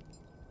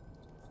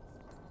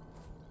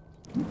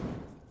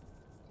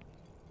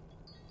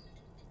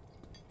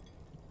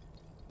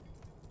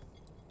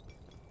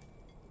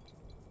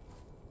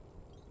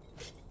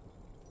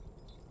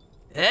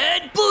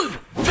 And boom!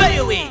 Fly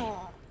away!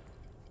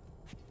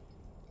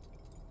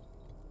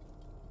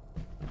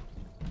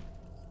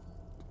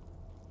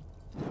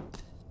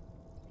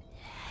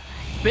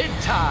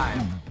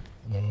 Bedtime.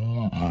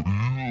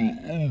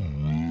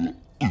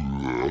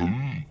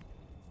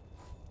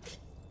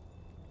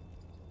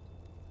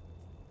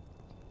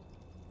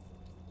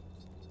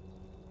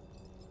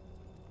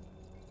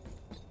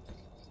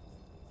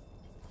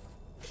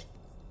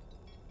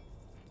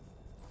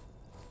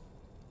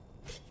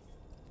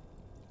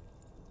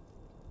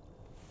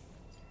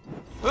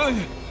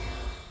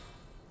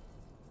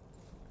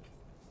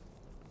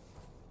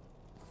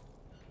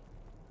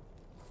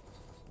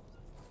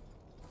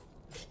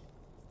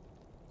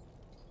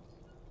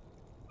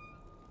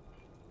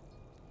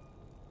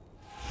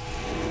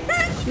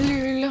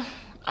 Lul,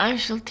 I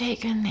shall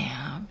take a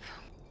nap.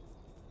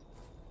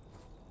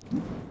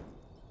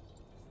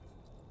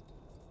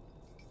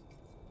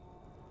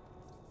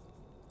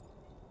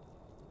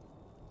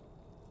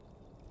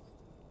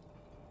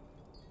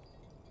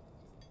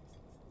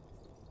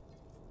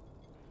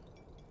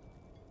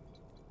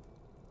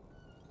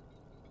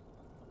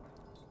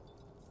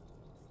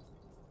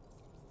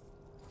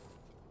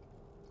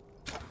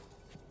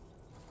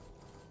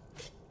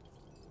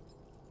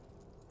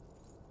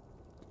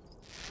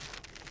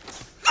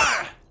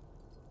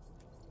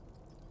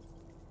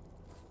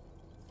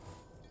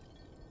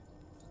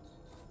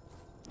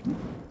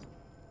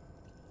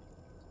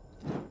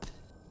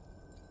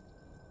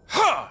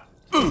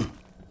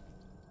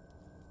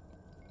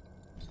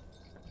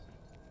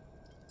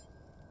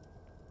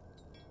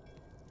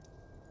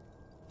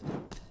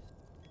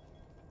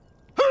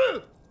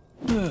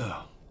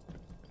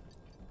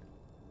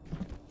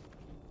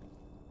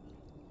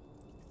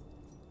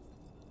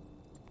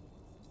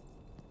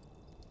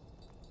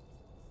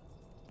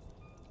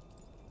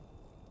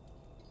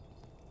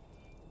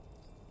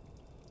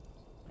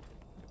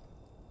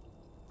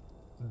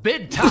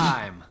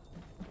 Bedtime.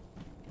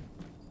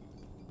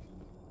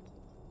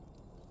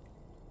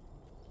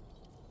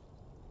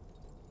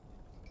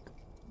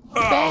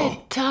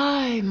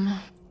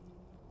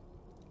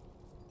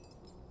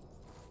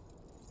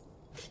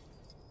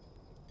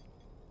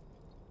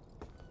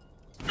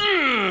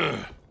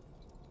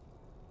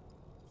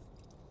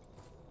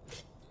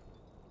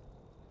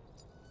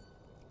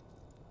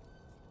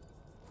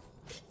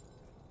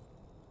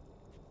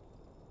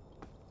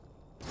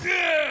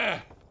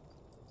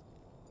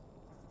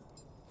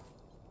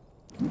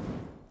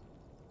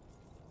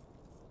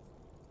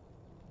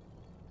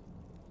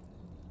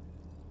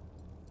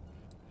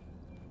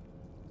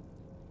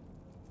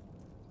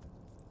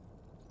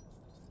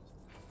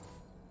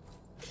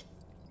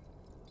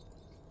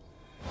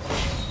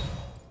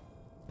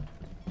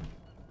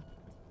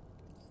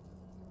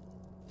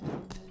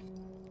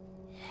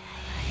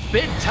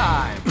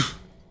 Bedtime. Bedtime.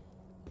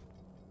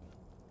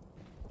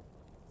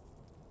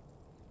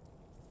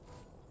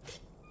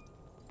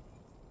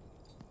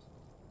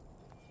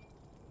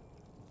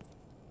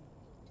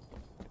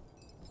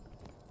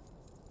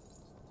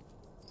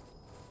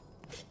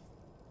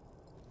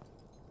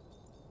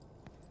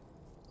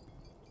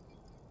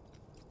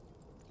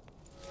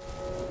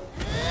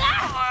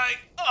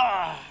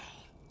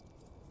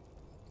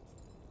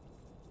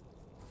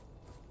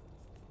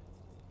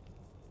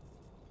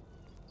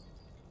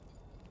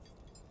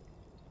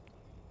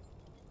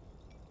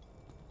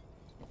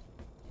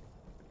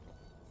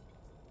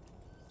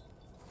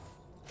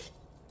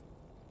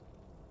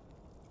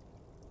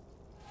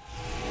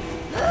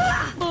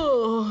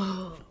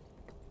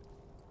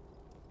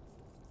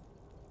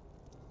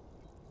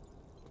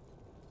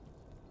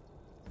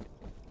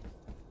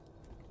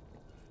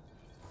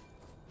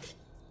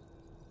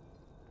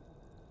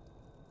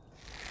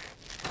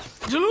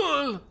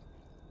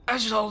 I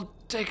shall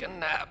take a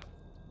nap.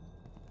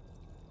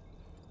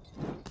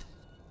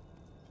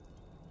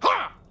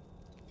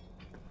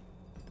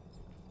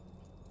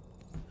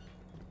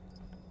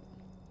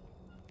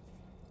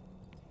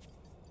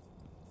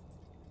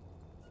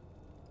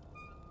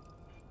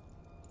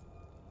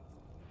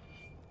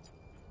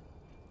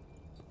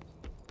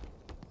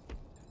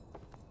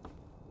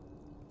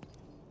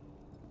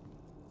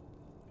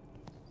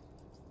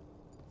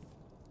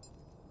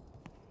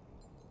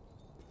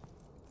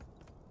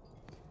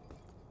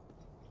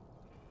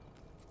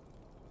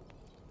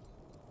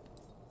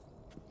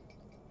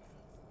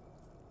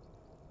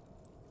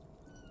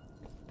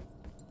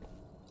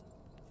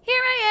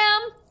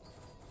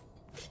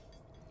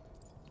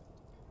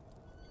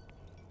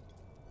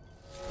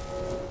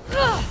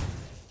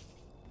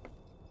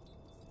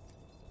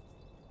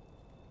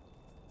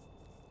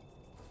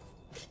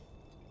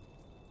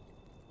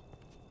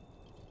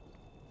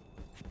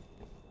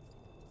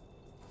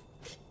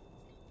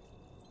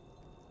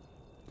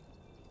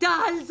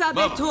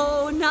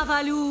 Dalzabeto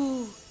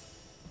Navalu.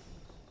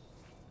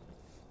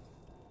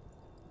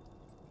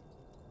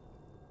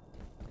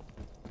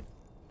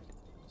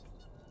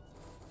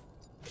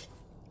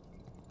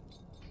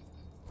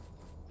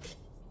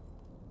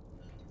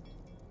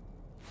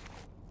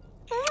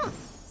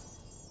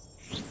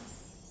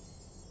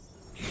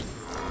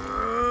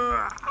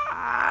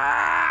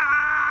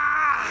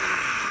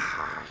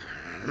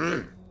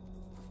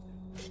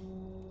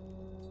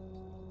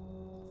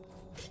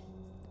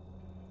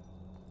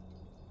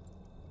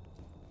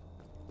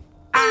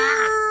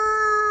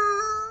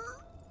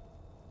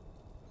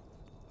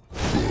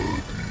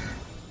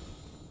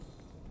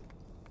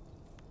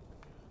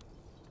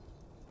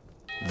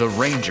 The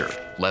ranger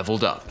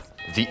leveled up.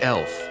 The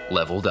elf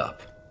leveled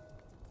up.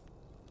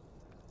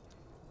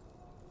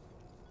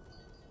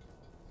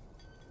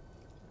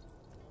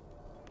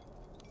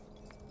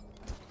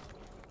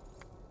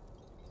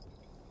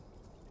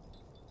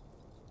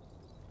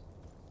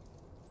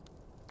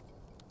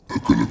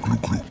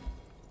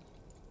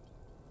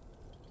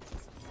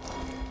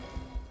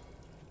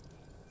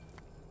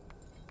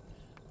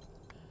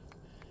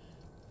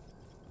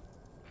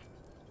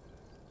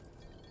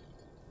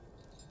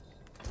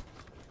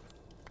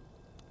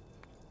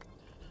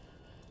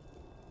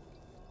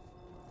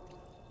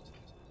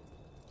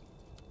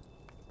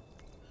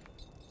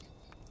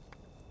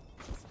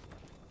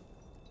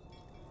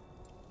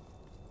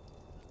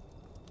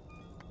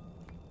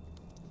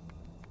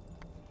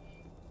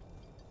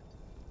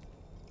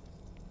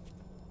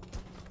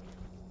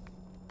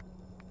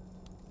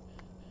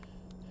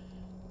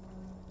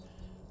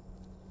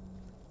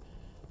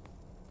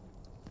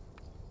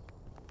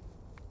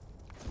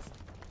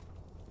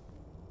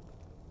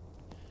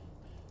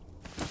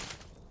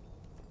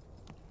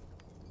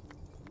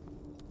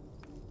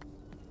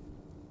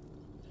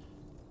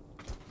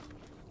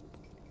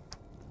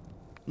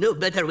 No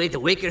better way to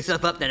wake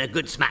yourself up than a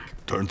good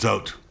smack. Turns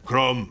out,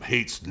 Crom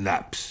hates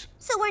naps.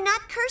 So we're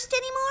not cursed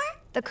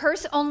anymore? The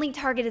curse only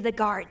targeted the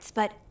guards,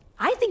 but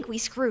I think we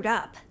screwed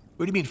up.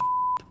 What do you mean,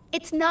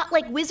 It's not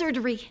like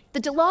wizardry.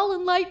 The Dalal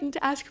Enlightened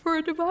ask for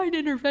a divine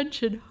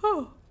intervention.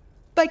 Oh.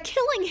 By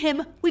killing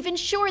him, we've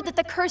ensured that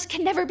the curse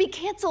can never be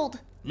cancelled.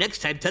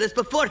 Next time, tell us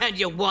beforehand,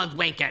 you wand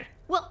wanker.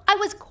 Well, I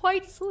was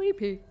quite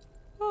sleepy.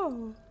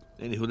 Oh.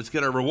 Anywho, let's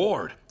get our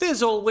reward.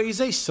 There's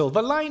always a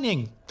silver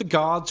lining. The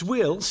guards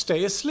will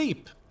stay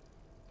asleep.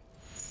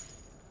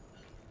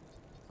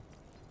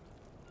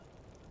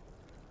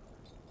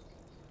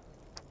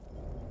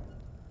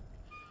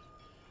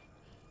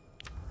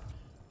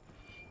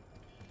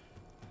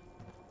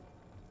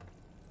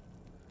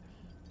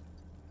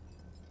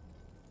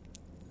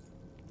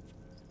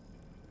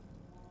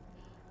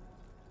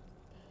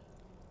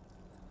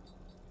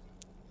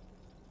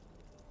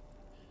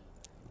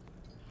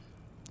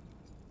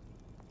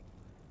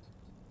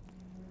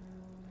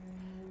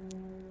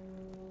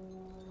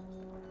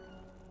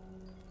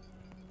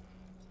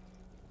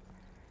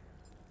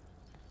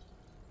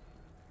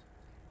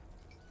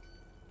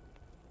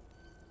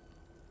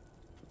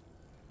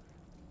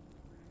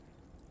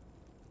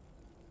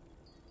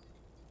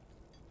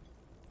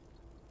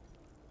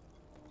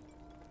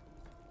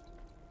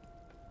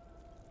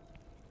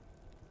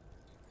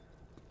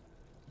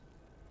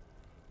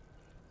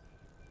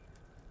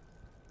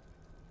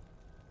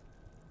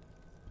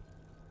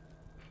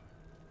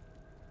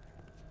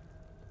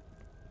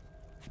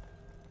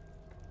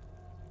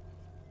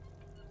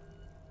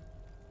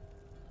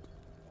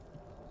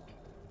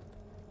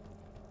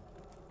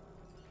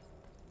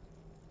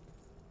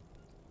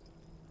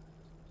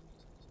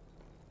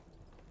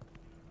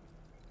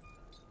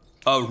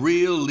 A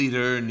real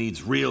leader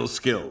needs real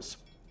skills.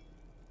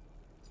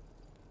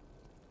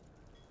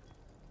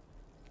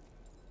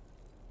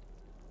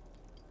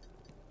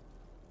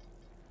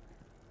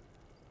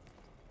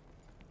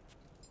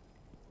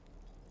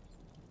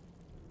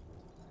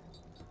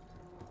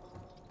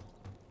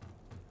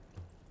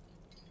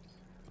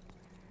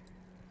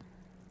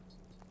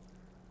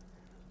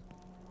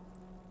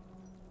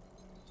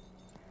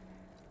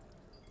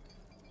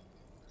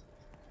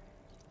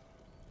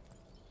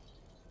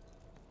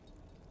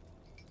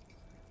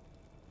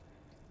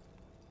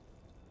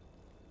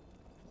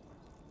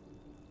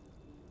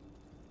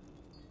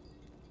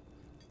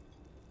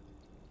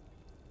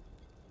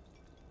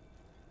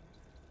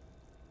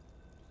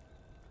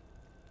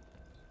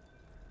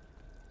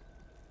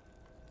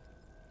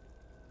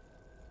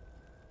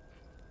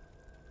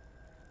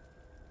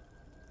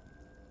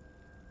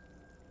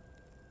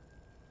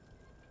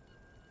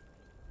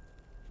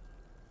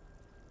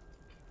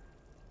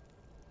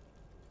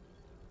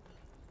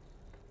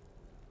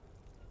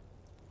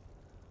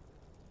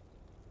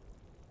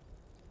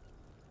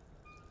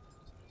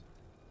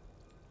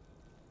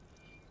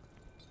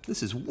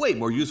 This is way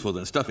more useful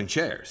than stuffing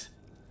chairs.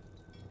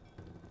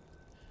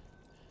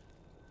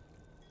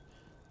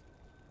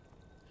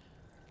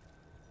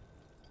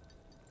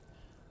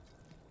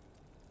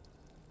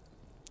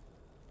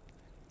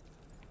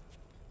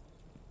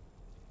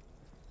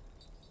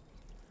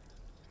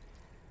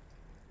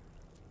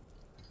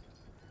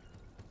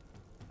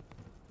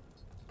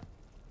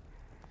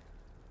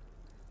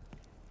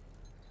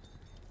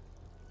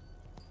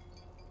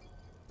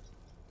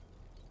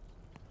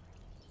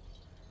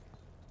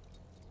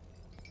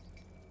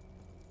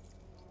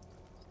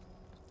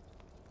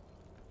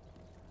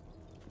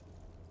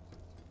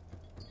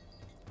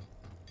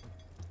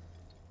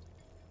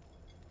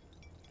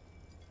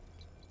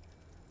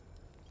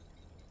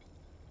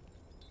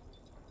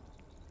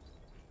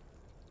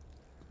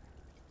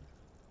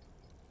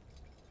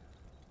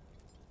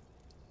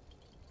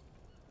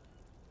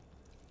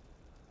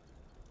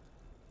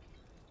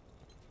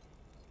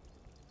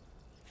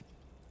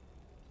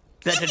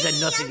 Better than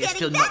nothing is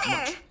still not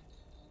much.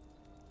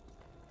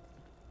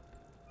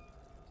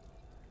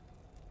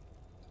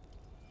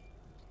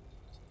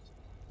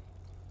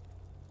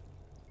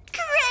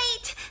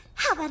 Great!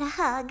 How about a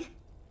hug?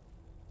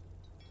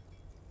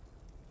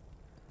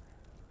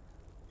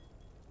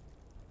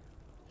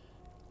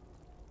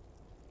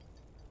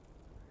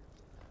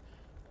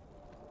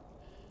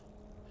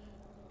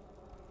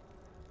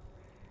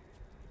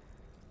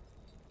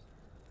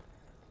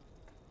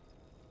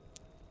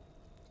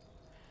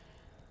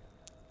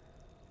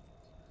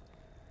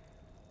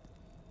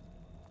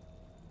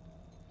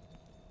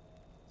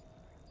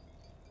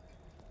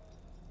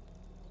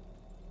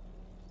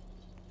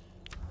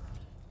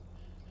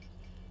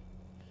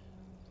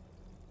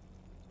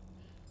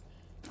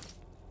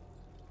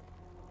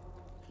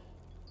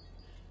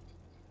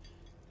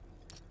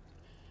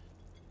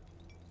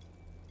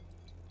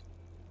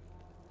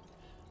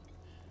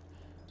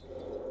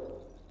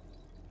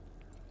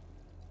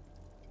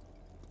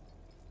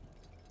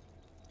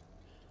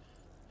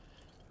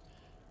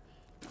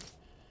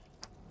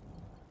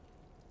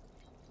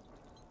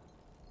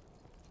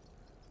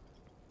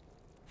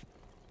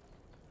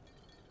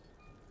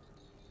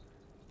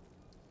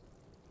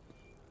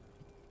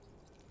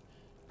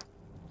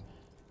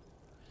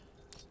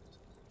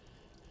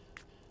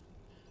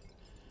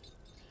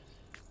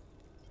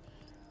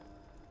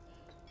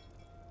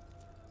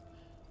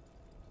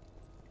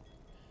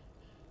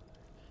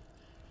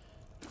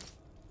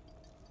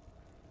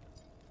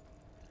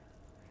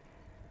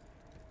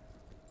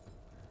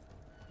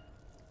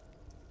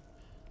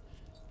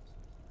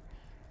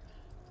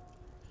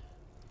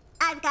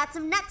 I've got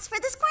some nuts for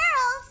the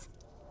squirrels.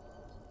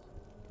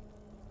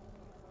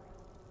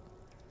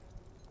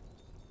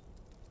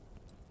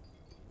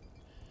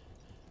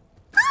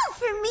 Oh,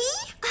 for me?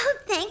 Oh,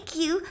 thank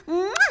you.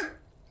 Mwah!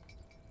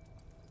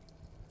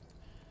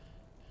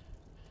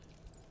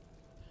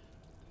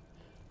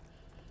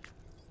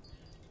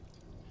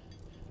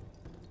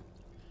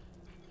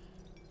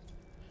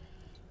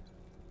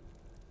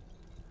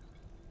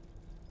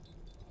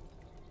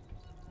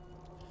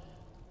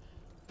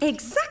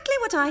 Exactly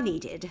what I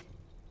needed.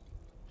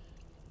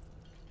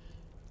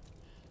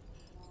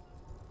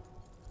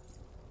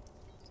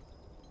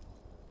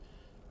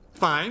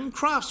 Fine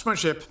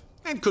craftsmanship,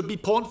 and could be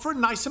pawned for a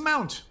nice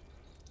amount.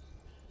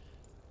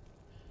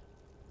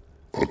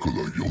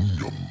 Akala yum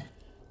yum.